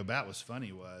that came about was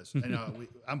funny.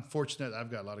 I'm fortunate.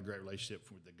 I've got a lot of great relationships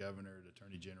with the governor, the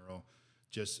attorney general.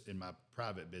 Just in my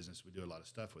private business, we do a lot of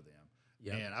stuff with them.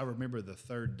 Yep. And I remember the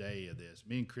third day of this,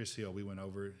 me and Chris Hill, we went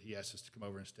over. He asked us to come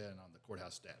over and stand on the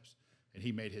courthouse steps and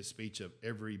he made his speech of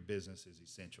every business is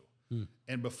essential.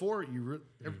 And before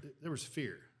there was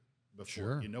fear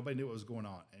before. Sure. Nobody knew what was going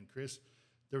on. And Chris,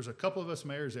 there was a couple of us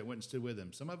mayors that went and stood with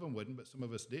him. Some of them wouldn't, but some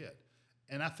of us did.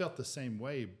 And I felt the same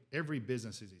way. Every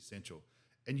business is essential.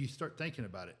 And you start thinking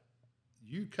about it.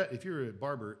 If you're a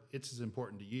barber, it's as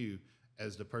important to you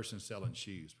as the person selling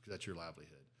shoes because that's your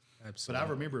livelihood. Absolutely. But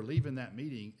I remember leaving that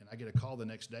meeting, and I get a call the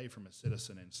next day from a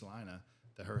citizen in Celina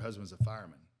that her husband's a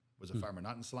fireman,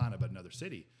 not in Celina, but another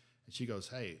city. And she goes,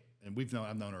 hey, and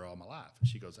I've known her all my life. And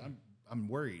she goes, I'm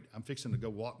worried. I'm fixing to go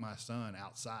walk my son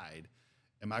outside.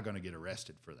 Am I going to get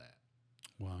arrested for that?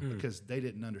 Wow. Because they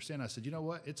didn't understand. I said, you know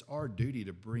what? It's our duty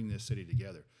to bring this city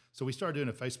together. So we started doing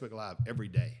a Facebook Live every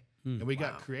day. And we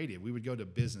got creative. We would go to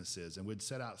businesses and we'd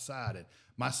sit outside. And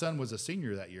my son was a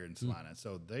senior that year in Celina,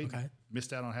 so they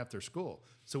missed out on half their school.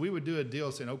 So we would do a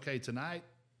deal saying, okay, tonight,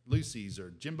 Lucy's or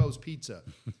Jimbo's Pizza.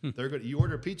 You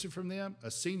order pizza from them,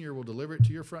 a senior will deliver it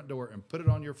to your front door and put it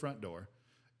on your front door,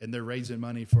 and they're raising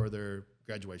money for their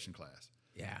graduation class.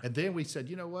 Yeah. And then we said,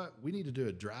 you know what? We need to do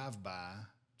a drive-by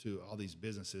to all these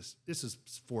businesses. This is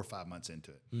 4 or 5 months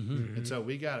into it. And so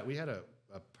we had a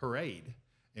parade.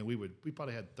 And we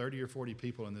probably had 30 or 40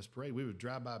 people in this parade. We would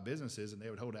drive by businesses and they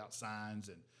would hold out signs.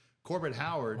 And Corbett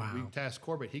Howard, we tasked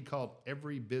Corbett, he called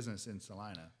every business in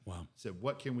Celina. Wow. Said,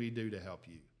 what can we do to help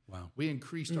you? Wow. We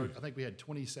increased I think we had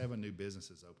 27 new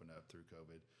businesses open up through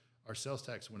COVID. Our sales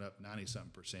tax went up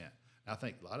 90-something%. I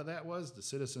think a lot of that was the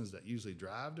citizens that usually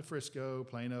drive to Frisco,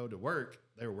 Plano to work,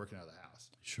 they were working out of the house.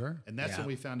 Sure. And that's when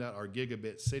we found out our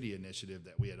Gigabit City initiative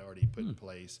that we had already put in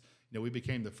place. We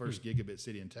became the first Gigabit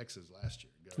City in Texas last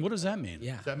year. What does that mean?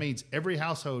 Yeah. So that means every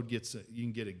household you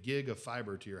can get a gig of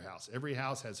fiber to your house. Every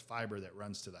house has fiber that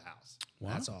runs to the house.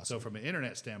 Wow. That's awesome. So from an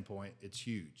internet standpoint, it's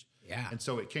huge. Yeah. And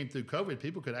so it came through COVID.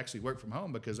 People could actually work from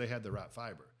home because they had the right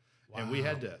fiber. Wow. And we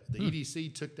had the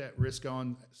EDC took that risk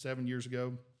on 7 years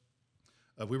ago.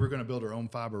 We were going to build our own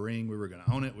fiber ring. We were going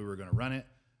to own it. We were going to run it.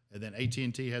 And then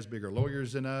AT&T has bigger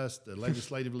lawyers than us.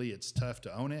 Legislatively, it's tough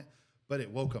to own it. But it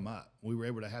woke them up. We were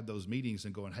able to have those meetings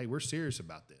and going, hey, we're serious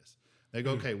about this. They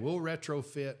go, okay, we'll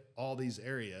retrofit all these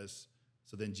areas.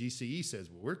 So then GCE says,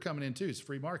 well, we're coming in too. It's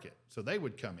free market. So they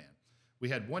would come in. We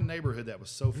had one neighborhood that was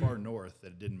so far north that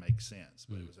it didn't make sense,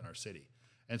 but it was in our city.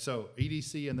 And so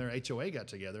EDC and their HOA got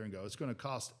together and go, it's going to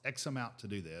cost X amount to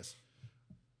do this.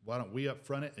 Why don't we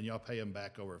upfront it and y'all pay them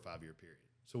back over a 5-year period?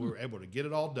 So we were able to get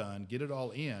it all done, get it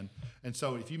all in. And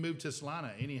so if you move to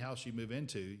Celina, any house you move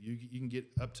into, you can get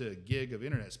up to a gig of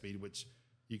internet speed, which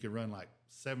you can run like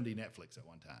 70 Netflix at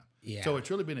one time. Yeah. So it's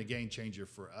really been a game changer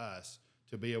for us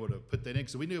to be able to put that in.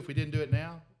 Because we knew if we didn't do it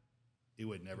now, it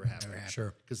would never happen.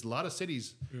 Sure. Because a lot of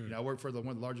cities, I work for one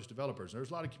of the largest developers.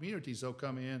 There's a lot of communities, they'll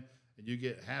come in and you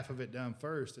get half of it done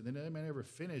first, and then they may never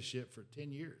finish it for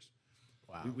 10 years.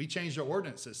 Wow. We changed our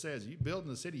ordinance that says you build in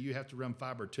the city, you have to run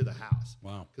fiber to the house.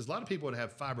 Wow. Because a lot of people would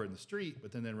have fiber in the street,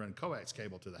 but then they run coax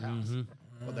cable to the house.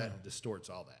 Well, that distorts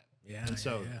all that. Yeah. And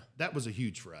so that was a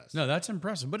huge for us. No, that's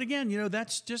impressive. But again,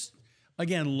 that's just,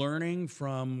 learning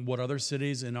from what other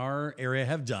cities in our area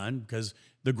have done, because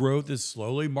the growth is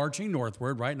slowly marching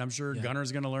northward, right? And I'm sure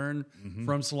Gunner's going to learn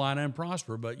from Celina and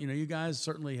Prosper. But, you guys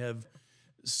certainly have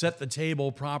set the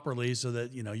table properly so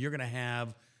that, you're going to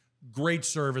have great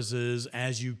services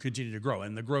as you continue to grow.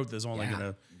 And the growth is only going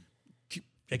to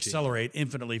accelerate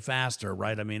infinitely faster,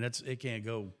 right? I mean, it can't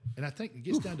go. And I think it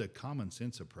gets down to a common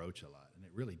sense approach a lot, and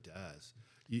it really does.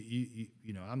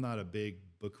 I'm not a big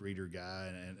book reader guy,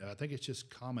 and I think it's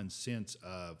just common sense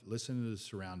of listen to the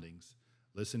surroundings,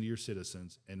 listen to your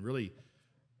citizens, and really,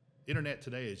 internet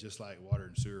today is just like water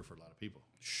and sewer for a lot of people.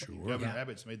 Sure. Governor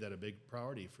Abbott's made that a big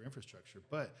priority for infrastructure,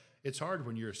 but it's hard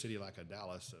when you're a city like a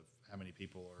Dallas of how many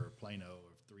people, or Plano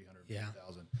of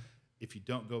 300,000. If you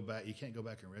don't go back, you can't go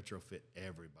back and retrofit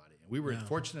everybody. And we were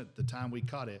fortunate at the time we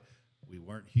caught it. We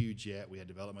weren't huge yet. We had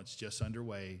developments just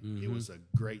underway. It was a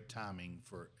great timing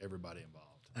for everybody involved.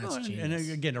 That's and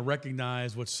again, to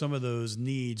recognize what some of those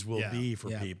needs will be for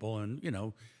people. And,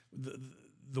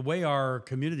 the way our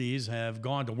communities have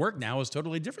gone to work now is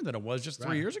totally different than it was just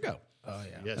 3 years ago. Oh,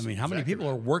 yeah. Yes, I mean, how many people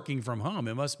are working from home?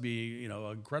 It must be, an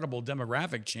incredible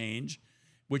demographic change,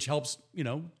 which helps,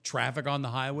 traffic on the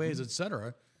highways, et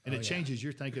cetera. And it changes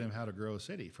your thinking of how to grow a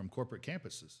city from corporate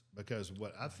campuses. Because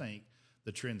what I think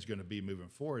the trend's going to be moving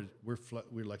forward, we're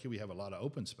lucky we have a lot of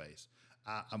open space.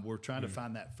 We're trying to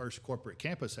find that first corporate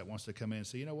campus that wants to come in and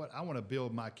say, you know what, I want to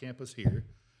build my campus here.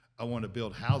 I want to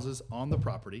build houses on the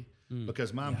property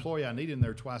because my employee, I need them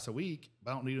there twice a week,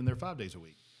 but I don't need them there 5 days a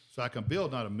week. So I can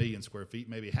build not 1 million square feet,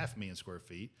 maybe 500,000 square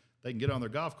feet. They can get on their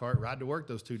golf cart, ride to work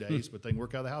those 2 days, but they can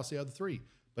work out of the house the other 3.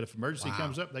 But if emergency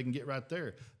comes up, they can get right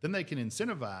there. Then they can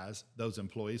incentivize those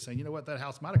employees saying, you know what, that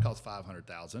house might have cost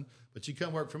 $500,000, but you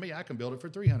come work for me, I can build it for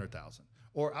 $300,000,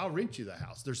 or I'll rent you the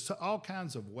house. There's all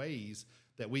kinds of ways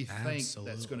that we think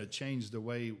that's going to change the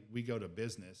way we go to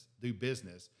business, do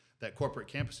business, that corporate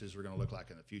campuses are going to look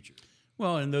like in the future.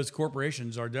 Well, and those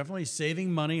corporations are definitely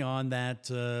saving money on that,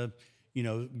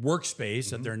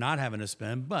 workspace that they're not having to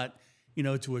spend, but,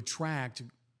 to attract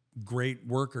great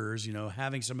workers,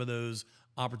 having some of those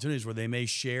opportunities where they may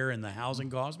share in the housing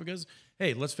costs because,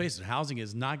 hey, let's face it, housing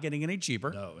is not getting any cheaper.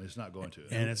 No, it's not going to.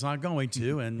 And it's not going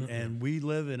to. And we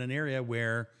live in an area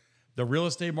where the real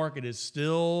estate market is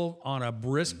still on a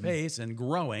brisk pace and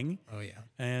growing. Oh, yeah.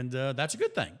 And that's a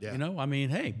good thing. Yeah.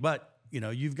 Hey, but,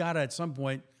 you've got to, at some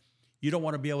point, you don't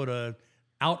want to be able to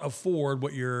out afford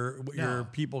what your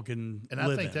people can and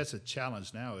live I think in. that's a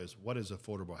challenge now is what is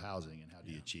affordable housing and how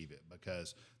do you achieve it?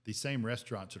 Because these same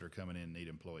restaurants that are coming in need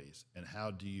employees, and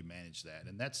how do you manage that?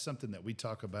 And that's something that we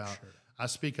talk about. Sure. I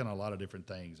speak on a lot of different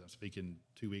things. I'm speaking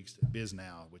 2 weeks at Biz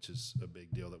Now, which is a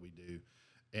big deal that we do.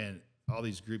 And all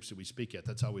these groups that we speak at,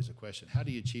 that's always a question. How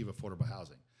do you achieve affordable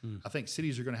housing? I think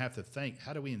cities are going to have to think,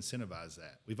 how do we incentivize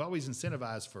that? We've always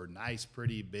incentivized for nice,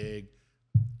 pretty, big,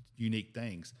 unique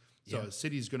things. So a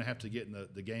city's going to have to get in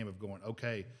the game of going,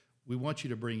 okay, we want you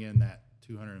to bring in that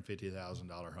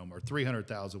 $250,000 home or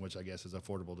 $300,000, which I guess is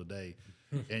affordable today,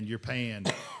 and you're paying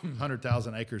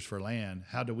 100,000 acres for land.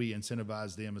 How do we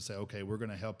incentivize them and say, okay, we're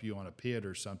going to help you on a PID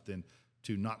or something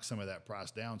to knock some of that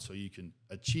price down so you can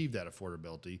achieve that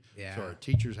affordability. Yeah. So our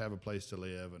teachers have a place to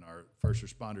live and our first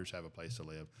responders have a place to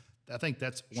live. I think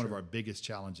that's one of our biggest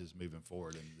challenges moving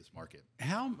forward in this market.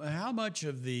 How much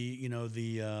of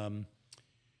the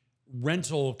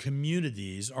rental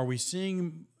communities are we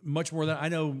seeing much more than I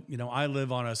know? I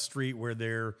live on a street where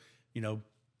they're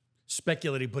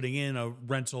speculating putting in a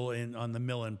rental on the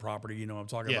Millen property. I'm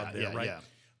talking about there, right? Yeah.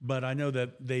 But I know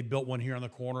that they built one here on the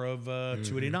corner of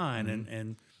 289,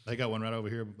 and they got one right over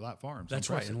here at Light Farms. That's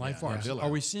right, in Light Farms. Yeah. Are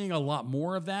we seeing a lot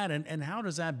more of that, and how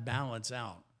does that balance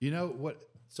out? You know what?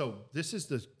 So this is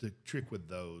the trick with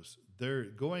those. They're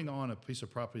going on a piece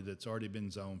of property that's already been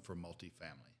zoned for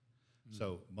multifamily.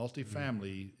 So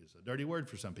multifamily is a dirty word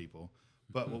for some people,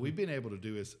 but what we've been able to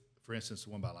do is, for instance,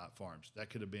 the one by Light Farms, that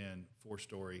could have been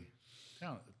four-story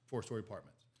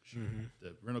apartments.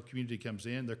 The rental community comes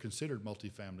in; they're considered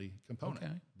multifamily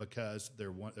component because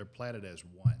they're platted as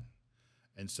one,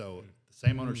 and so the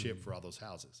same ownership for all those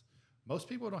houses. Most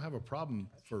people don't have a problem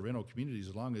for rental communities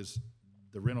as long as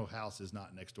the rental house is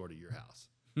not next door to your house.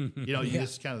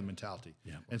 This is kind of the mentality.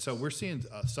 Yeah. And so we're seeing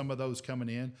some of those coming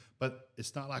in, but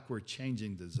it's not like we're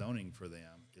changing the zoning for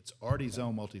them. It's already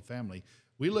zoned multifamily.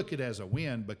 We look at it as a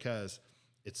win because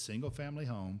it's single-family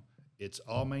home. It's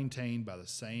all maintained by the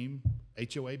same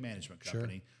HOA management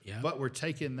company, but we're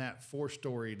taking that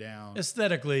 4-story down.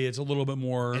 Aesthetically, it's a little bit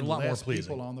more, a lot more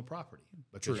pleasing. People on the property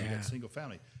because you got single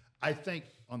family. I think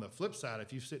on the flip side,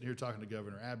 if you're sitting here talking to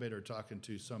Governor Abbott or talking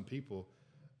to some people,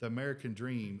 the American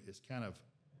dream is kind of,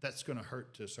 that's going to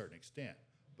hurt to a certain extent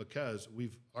because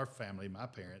our family, my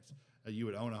parents, you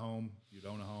would own a home,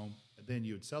 and then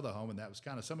you would sell the home, and that was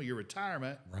kind of some of your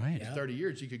retirement. Right. In 30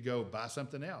 years, you could go buy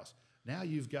something else. Now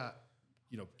you've got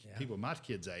people my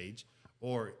kids' age,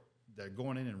 or they're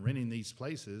going in and renting these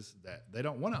places that they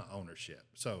don't want ownership.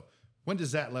 So when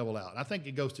does that level out? I think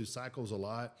it goes through cycles a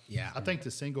lot. Yeah. I think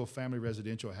the single-family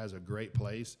residential has a great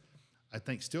place. I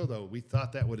think still, though, we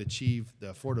thought that would achieve the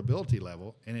affordability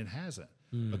level, and it hasn't.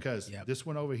 Because this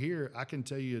one over here, I can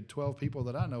tell you 12 people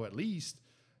that I know at least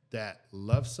that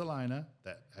love Celina,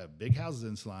 that have big houses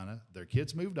in Celina. Their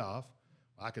kids moved off.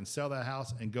 I can sell that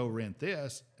house and go rent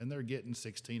this, and they're getting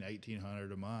 $1,600,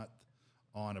 $1,800 a month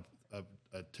on a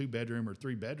 2-bedroom or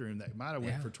 3-bedroom that might have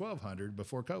went for $1,200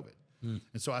 before COVID.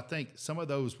 And so I think some of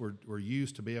those were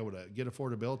used to be able to get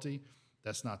affordability.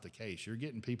 That's not the case. You're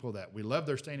getting people that we love.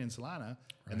 They're staying in Celina,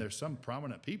 and there's some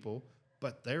prominent people,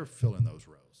 but they're filling those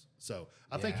rows. So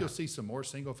I think you'll see some more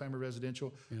single-family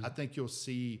residential. I think you'll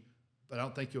see. But I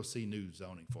don't think you'll see new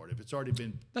zoning for it. If it's already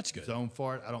been zoned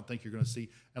for it, I don't think you're going to see,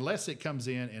 unless it comes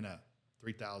in a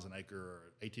 3,000-acre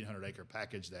or 1,800-acre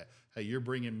package that, hey, you're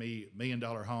bringing me $1 million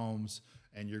homes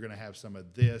and you're going to have some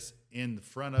of this in the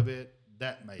front of it.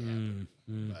 That may happen.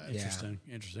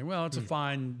 Interesting. Well, it's a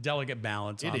fine, delicate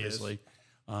balance, obviously.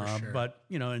 Sure. But,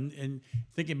 and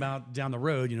thinking about down the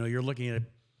road, you're looking at a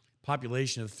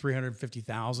population of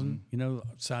 350,000,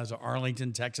 size of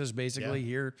Arlington, Texas, basically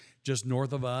here just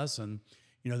north of us. And,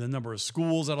 the number of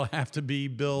schools that'll have to be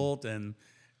built and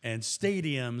and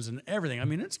stadiums and everything. I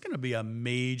mean, it's going to be a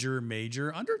major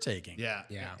undertaking. Yeah.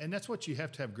 Yeah. And that's what you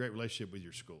have to have a great relationship with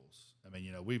your schools. I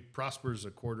mean, Prosper is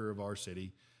a quarter of our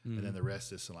city, and then the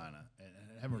rest is Celina. And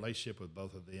having a relationship with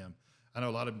both of them. I know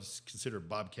a lot of them consider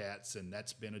Bobcats, and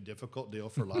that's been a difficult deal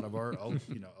for a lot of our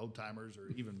old timers, or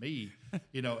even me.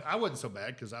 I wasn't so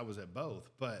bad because I was at both,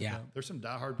 but there's some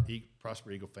diehard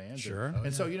Prosper Eagle fans. Sure.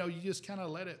 And so, you just kind of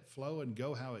let it flow and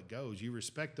go how it goes. You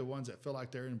respect the ones that feel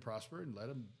like they're in Prosper and let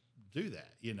them do that,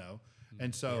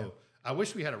 And so I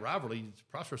wish we had a rivalry.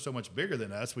 Prosper is so much bigger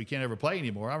than us. We can't ever play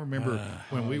anymore. I remember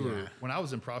when I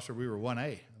was in Prosper, we were 1A.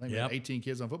 I think we had 18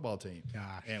 kids on football team.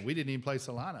 Gosh. And we didn't even play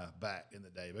Celina back in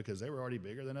the day because they were already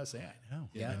bigger than us then. I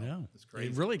know. It's crazy.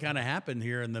 It really kind of happened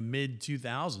here in the mid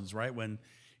 2000s, right? When,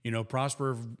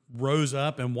 Prosper rose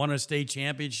up and won a state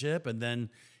championship, and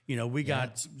then, we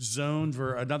got zoned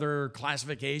for another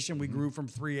classification. We grew from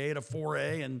 3A to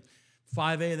 4A and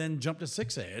 5A, then jumped to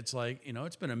 6A. It's like,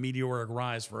 it's been a meteoric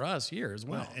rise for us here as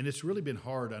well. And it's really been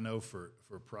hard, I know, for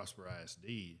Prosper ISD,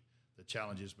 the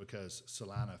challenges, because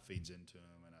Celina feeds into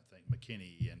them, and I think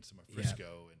McKinney and some of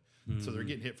Frisco. And so they're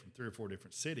getting hit from 3 or 4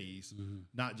 different cities,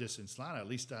 not just in Celina. At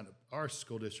least our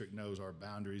school district knows our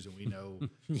boundaries, and we know,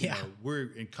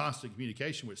 we're in constant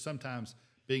communication, which sometimes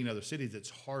being in other cities, it's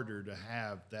harder to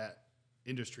have that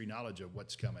industry knowledge of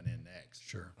what's coming in next.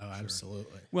 Sure. Oh,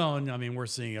 absolutely. Well, and I mean, we're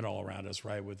seeing it all around us,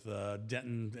 right? With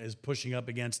Denton is pushing up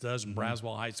against us, and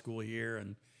Braswell High School here,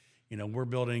 and we're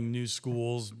building new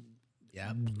schools.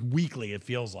 Weekly, it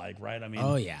feels like, right? I mean,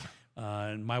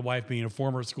 and my wife being a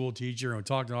former school teacher, and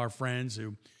talking to our friends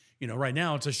who, right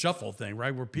now it's a shuffle thing,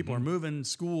 right? Where people are moving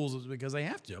schools because they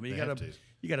have to. I mean,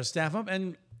 you got to staff up,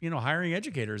 and hiring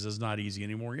educators is not easy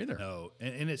anymore either. No,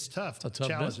 and it's tough. It's a tough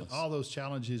challenge, business. all those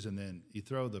challenges, and then you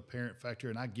throw the parent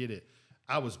factor, and I get it.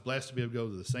 I was blessed to be able to go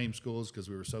to the same schools because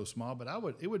we were so small, but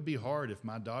it would be hard if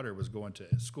my daughter was going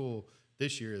to school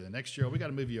this year, the next year, we got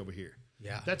to move you over here.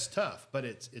 Yeah. That's tough, but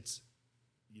it's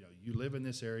you live in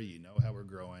this area, you know how we're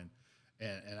growing,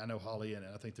 and I know Holly, and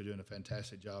I think they're doing a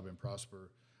fantastic job in Prosper.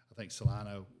 I think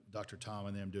Celina, Dr. Tom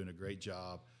and them doing a great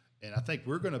job. And I think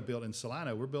we're going to build in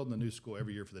Celina. We're building a new school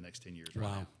every year for the next 10 years. Right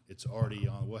now. It's already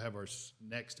on. We'll have our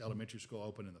next elementary school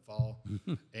open in the fall,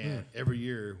 and every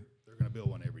year they're going to build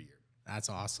one every year. That's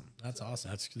awesome. That's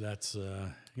awesome. That's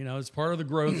it's part of the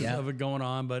growth of it going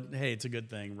on. But hey, it's a good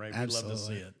thing, right? We love to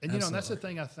see it. And and that's the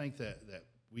thing. I think that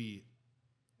we,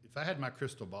 if I had my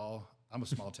crystal ball, I'm a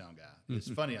small town guy. It's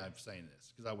funny I'm saying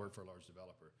this because I work for a large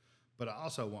developer, but I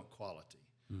also want quality,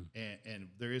 and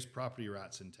there is property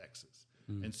rights in Texas.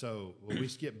 And so when we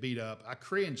get beat up, I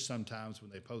cringe sometimes when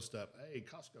they post up, hey,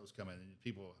 Costco's coming, and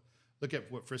people look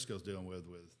at what Frisco's doing with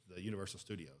the Universal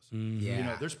Studios.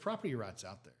 There's property rights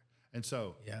out there. And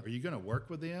so are you going to work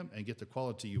with them and get the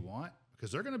quality you want?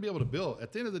 Because they're going to be able to build.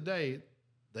 At the end of the day,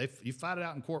 you fight it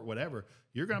out in court, whatever,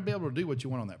 you're going to be able to do what you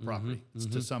want on that property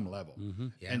to some level.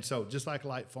 And so just like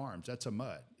Light Farms, that's a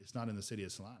mud. It's not in the city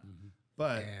of Celina.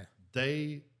 But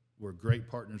they were great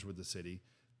partners with the city.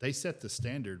 They set the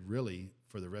standard really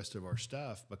for the rest of our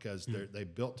stuff because they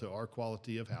built to our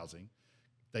quality of housing.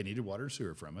 They needed water and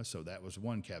sewer from us, so that was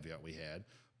one caveat we had.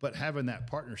 But having that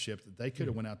partnership, that they could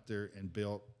have went out there and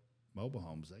built mobile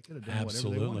homes. They could have done whatever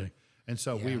they wanted. And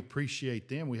so we appreciate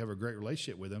them. We have a great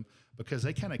relationship with them because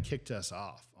they kind of kicked us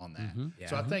off on that.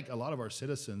 So I think a lot of our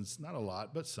citizens, not a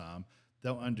lot, but some,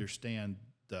 they'll understand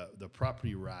the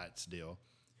property rights deal.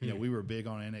 We were big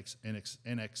on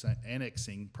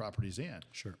annexing properties in.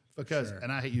 Sure. Because,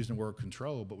 and I hate using the word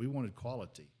control, but we wanted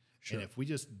quality. Sure. And if we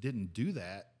just didn't do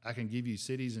that, I can give you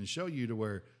cities and show you to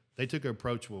where they took an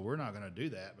approach, well, we're not going to do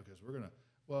that because we're going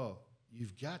to,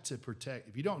 you've got to protect.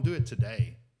 If you don't do it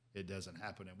today, it doesn't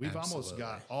happen. And we've almost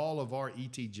got all of our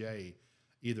ETJ,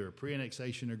 either a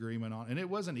pre-annexation agreement on, and it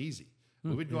wasn't easy.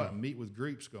 We'd go out and meet with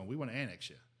groups going, we want to annex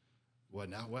you.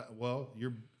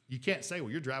 You can't say,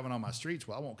 you're driving on my streets.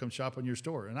 Well, I won't come shop in your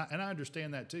store. And I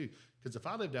understand that too. Because if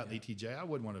I lived out in ETJ, I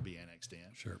wouldn't want to be annexed in.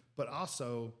 Sure. But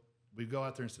also, we go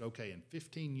out there and said, okay, in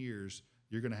 15 years,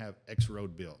 you're going to have X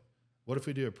road built. What if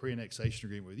we do a pre-annexation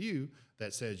agreement with you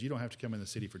that says you don't have to come in the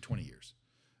city for 20 years?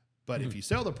 But if you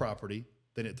sell the property,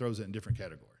 then it throws it in a different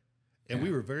category. And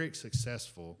we were very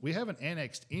successful. We haven't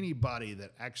annexed anybody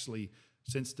that actually,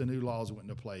 since the new laws went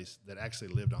into place, that actually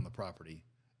lived on the property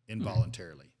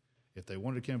involuntarily. If they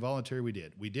wanted to come voluntary, we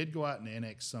did. We did go out and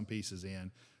annex some pieces in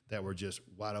that were just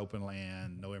wide open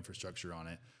land, no infrastructure on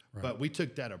it. Right. But we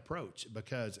took that approach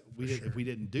because if we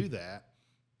didn't do that,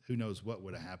 who knows what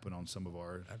would have happened on some of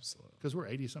our... Absolutely. Because we're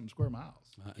 80-something square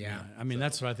miles. I mean,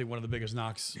 that's what I think one of the biggest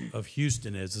knocks of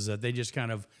Houston is that they just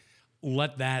kind of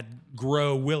let that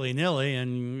grow willy-nilly,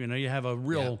 and, you have a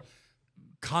real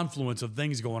confluence of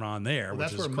things going on there, Well, which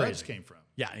that's is where crazy. muds came from.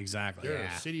 Yeah, exactly. They're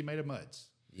Yeah. a city made of muds.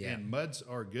 Yeah. And muds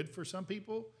are good for some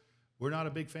people. We're not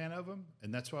a big fan of them.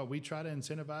 And that's why we try to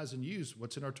incentivize and use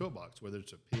what's in our toolbox, whether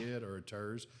it's a pit or a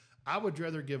TERS. I would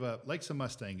rather give up. Lakes of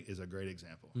Mustang is a great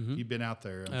example. You've been out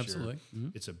there, I'm Absolutely.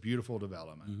 sure. It's a beautiful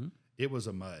development. It was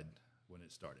a mud when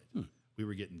it started. We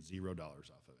were getting $0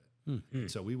 off of it.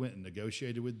 And so we went and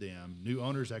negotiated with them. New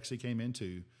owners actually came in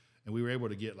too, and we were able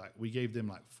to get we gave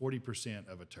them 40%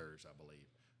 of a TERS, I believe.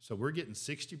 So we're getting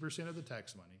 60% of the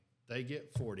tax money. They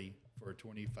get 40 for a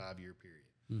 25-year period.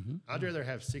 I'd rather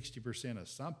have 60% of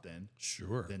something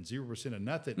than 0% of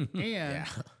nothing. And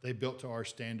they built to our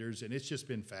standards, and it's just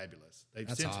been fabulous. They've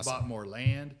since bought more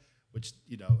land, which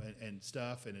and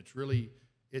stuff, and it's really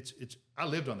it's. I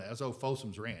lived on that. That's old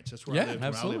Folsom's Ranch. That's where I lived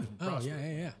absolutely. when I lived in Prosper.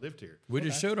 yeah. Lived here. We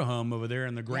just showed a home over there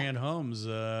in the Grand Homes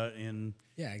in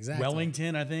exactly.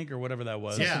 Wellington, I think, or whatever that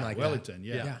was. Yeah, like Wellington. that.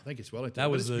 Yeah, Yeah. I think it's Wellington. That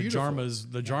But was it's the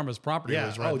beautiful. Jarma's property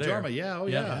was right there. Jarma.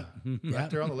 Yeah. Right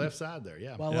there on the left side there.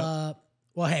 Yeah.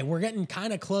 Well, hey, we're getting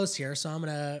kind of close here, so I'm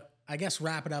gonna, I guess,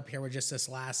 wrap it up here with just this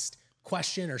last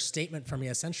question or statement from you,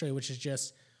 essentially, which is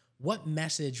just, what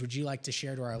message would you like to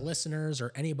share to our listeners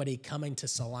or anybody coming to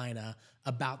Celina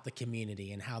about the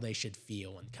community and how they should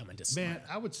feel when coming to Celina? Man,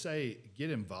 I would say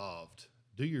get involved.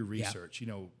 Do your research.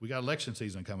 We got election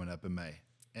season coming up in May,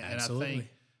 and I think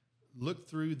look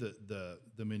through the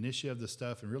minutiae of the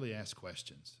stuff and really ask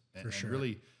questions. And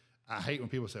really, I hate when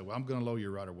people say, "Well, I'm going to lower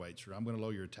your water weights," or "I'm going to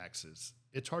lower your taxes."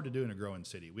 It's hard to do in a growing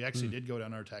city. We actually did go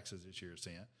down our taxes this year,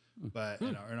 but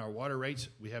in our water rates,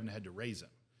 we haven't had to raise them.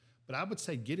 But I would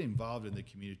say get involved in the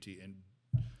community and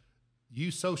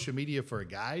use social media for a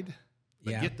guide,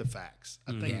 but get the facts.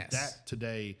 I think that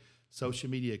today, social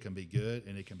media can be good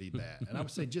and it can be bad. And I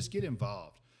would say just get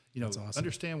involved.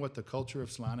 Understand what the culture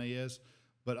of Celina is,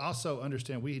 but also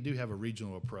understand we do have a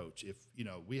regional approach. If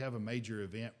we have a major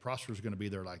event, Prosper's going to be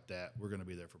there like that. We're going to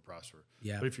be there for Prosper.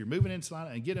 Yeah. But if you're moving in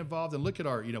Celina and get involved and look at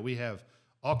our, we have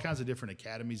all kinds of different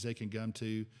academies they can come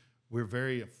to. We're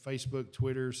very Facebook,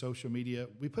 Twitter, social media.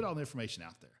 We put all the information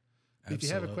out there. If you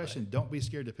have a question, don't be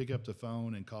scared to pick up the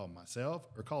phone and call myself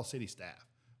or call city staff.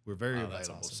 We're very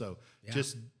available. So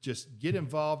just get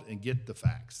involved and get the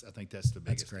facts. I think that's the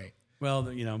biggest. That's great.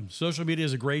 Well, social media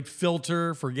is a great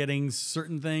filter for getting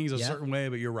certain things a certain way,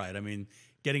 but you're right. I mean,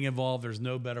 getting involved, there's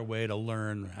no better way to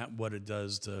learn what it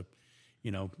does to,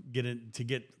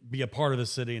 be a part of the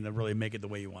city and to really make it the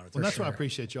way you want it to. Well, that's why I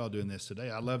appreciate y'all doing this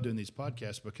today. I love doing these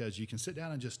podcasts because you can sit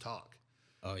down and just talk.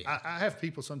 Oh yeah. I have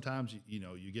people sometimes,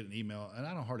 you get an email, and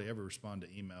I don't hardly ever respond to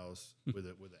emails with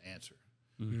an answer.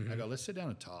 I go, let's sit down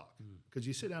and talk, because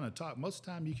you sit down and talk, most of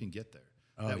the time you can get there.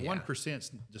 That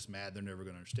 1%'s just mad; they're never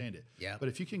going to understand it. Yeah. But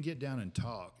if you can get down and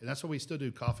talk, and that's why we still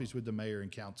do coffees with the mayor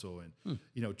and council, and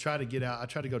try to get out. I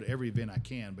try to go to every event I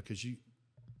can because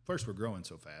first we're growing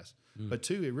so fast, but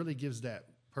two, it really gives that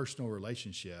personal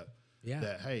relationship. Yeah.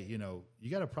 That hey, you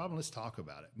got a problem, let's talk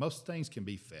about it. Most things can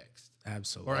be fixed.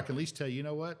 Absolutely. Or I can at least tell you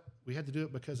know what, we had to do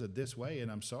it because of this way,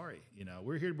 and I'm sorry.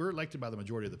 We're here. We're elected by the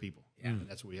majority of the people, and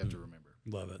that's what we have to remember.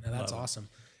 Love it. And that's awesome.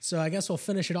 So I guess we'll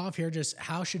finish it off here. Just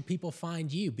how should people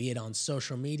find you, be it on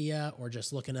social media or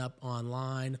just looking up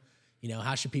online?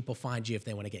 How should people find you if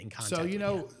they want to get in contact?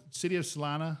 So, City of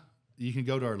Celina, you can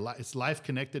go to it's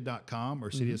lifeconnected.com or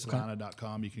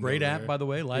cityofcelina.com. You can Great go app, there. by the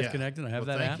way, Life Connected. I have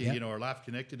that thank app. you. Our Life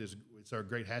Connected it's our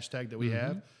great hashtag that we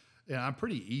have. And I'm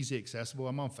pretty easy accessible.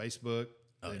 I'm on Facebook.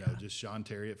 Just Sean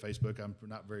Terry at Facebook. I'm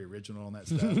not very original on that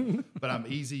stuff, but I'm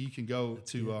easy. You can go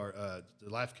to our the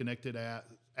Life Connected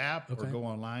app or go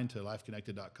online to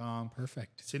lifeconnected.com.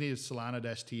 Perfect. City of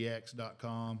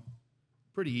Celina-tx.com.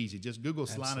 Pretty easy. Just Google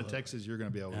Celina, Texas. You're going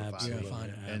to be able to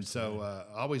find it. And so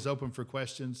always open for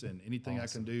questions and anything I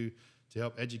can do to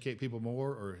help educate people more,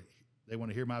 or they want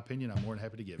to hear my opinion, I'm more than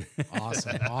happy to give it.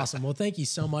 Awesome. Well, thank you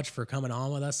so much for coming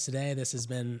on with us today. This has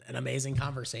been an amazing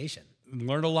conversation.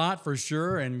 Learned a lot for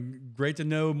sure, and great to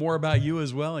know more about you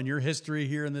as well and your history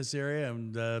here in this area.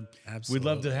 And we'd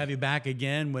love to have you back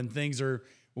again when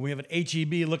we have an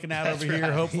HEB looking out over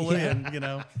here, hopefully,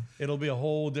 and it'll be a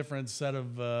whole different set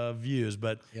of views.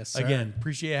 But again,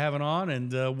 appreciate you having on,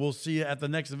 and we'll see you at the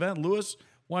next event. Lewis,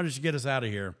 why don't you get us out of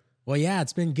here? Well, yeah,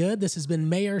 it's been good. This has been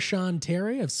Mayor Sean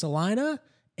Terry of Celina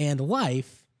and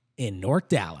Life in North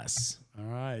Dallas. All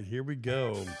right, here we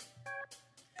go.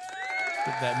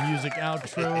 Get that music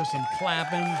outro, some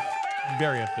clapping.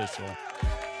 Very official.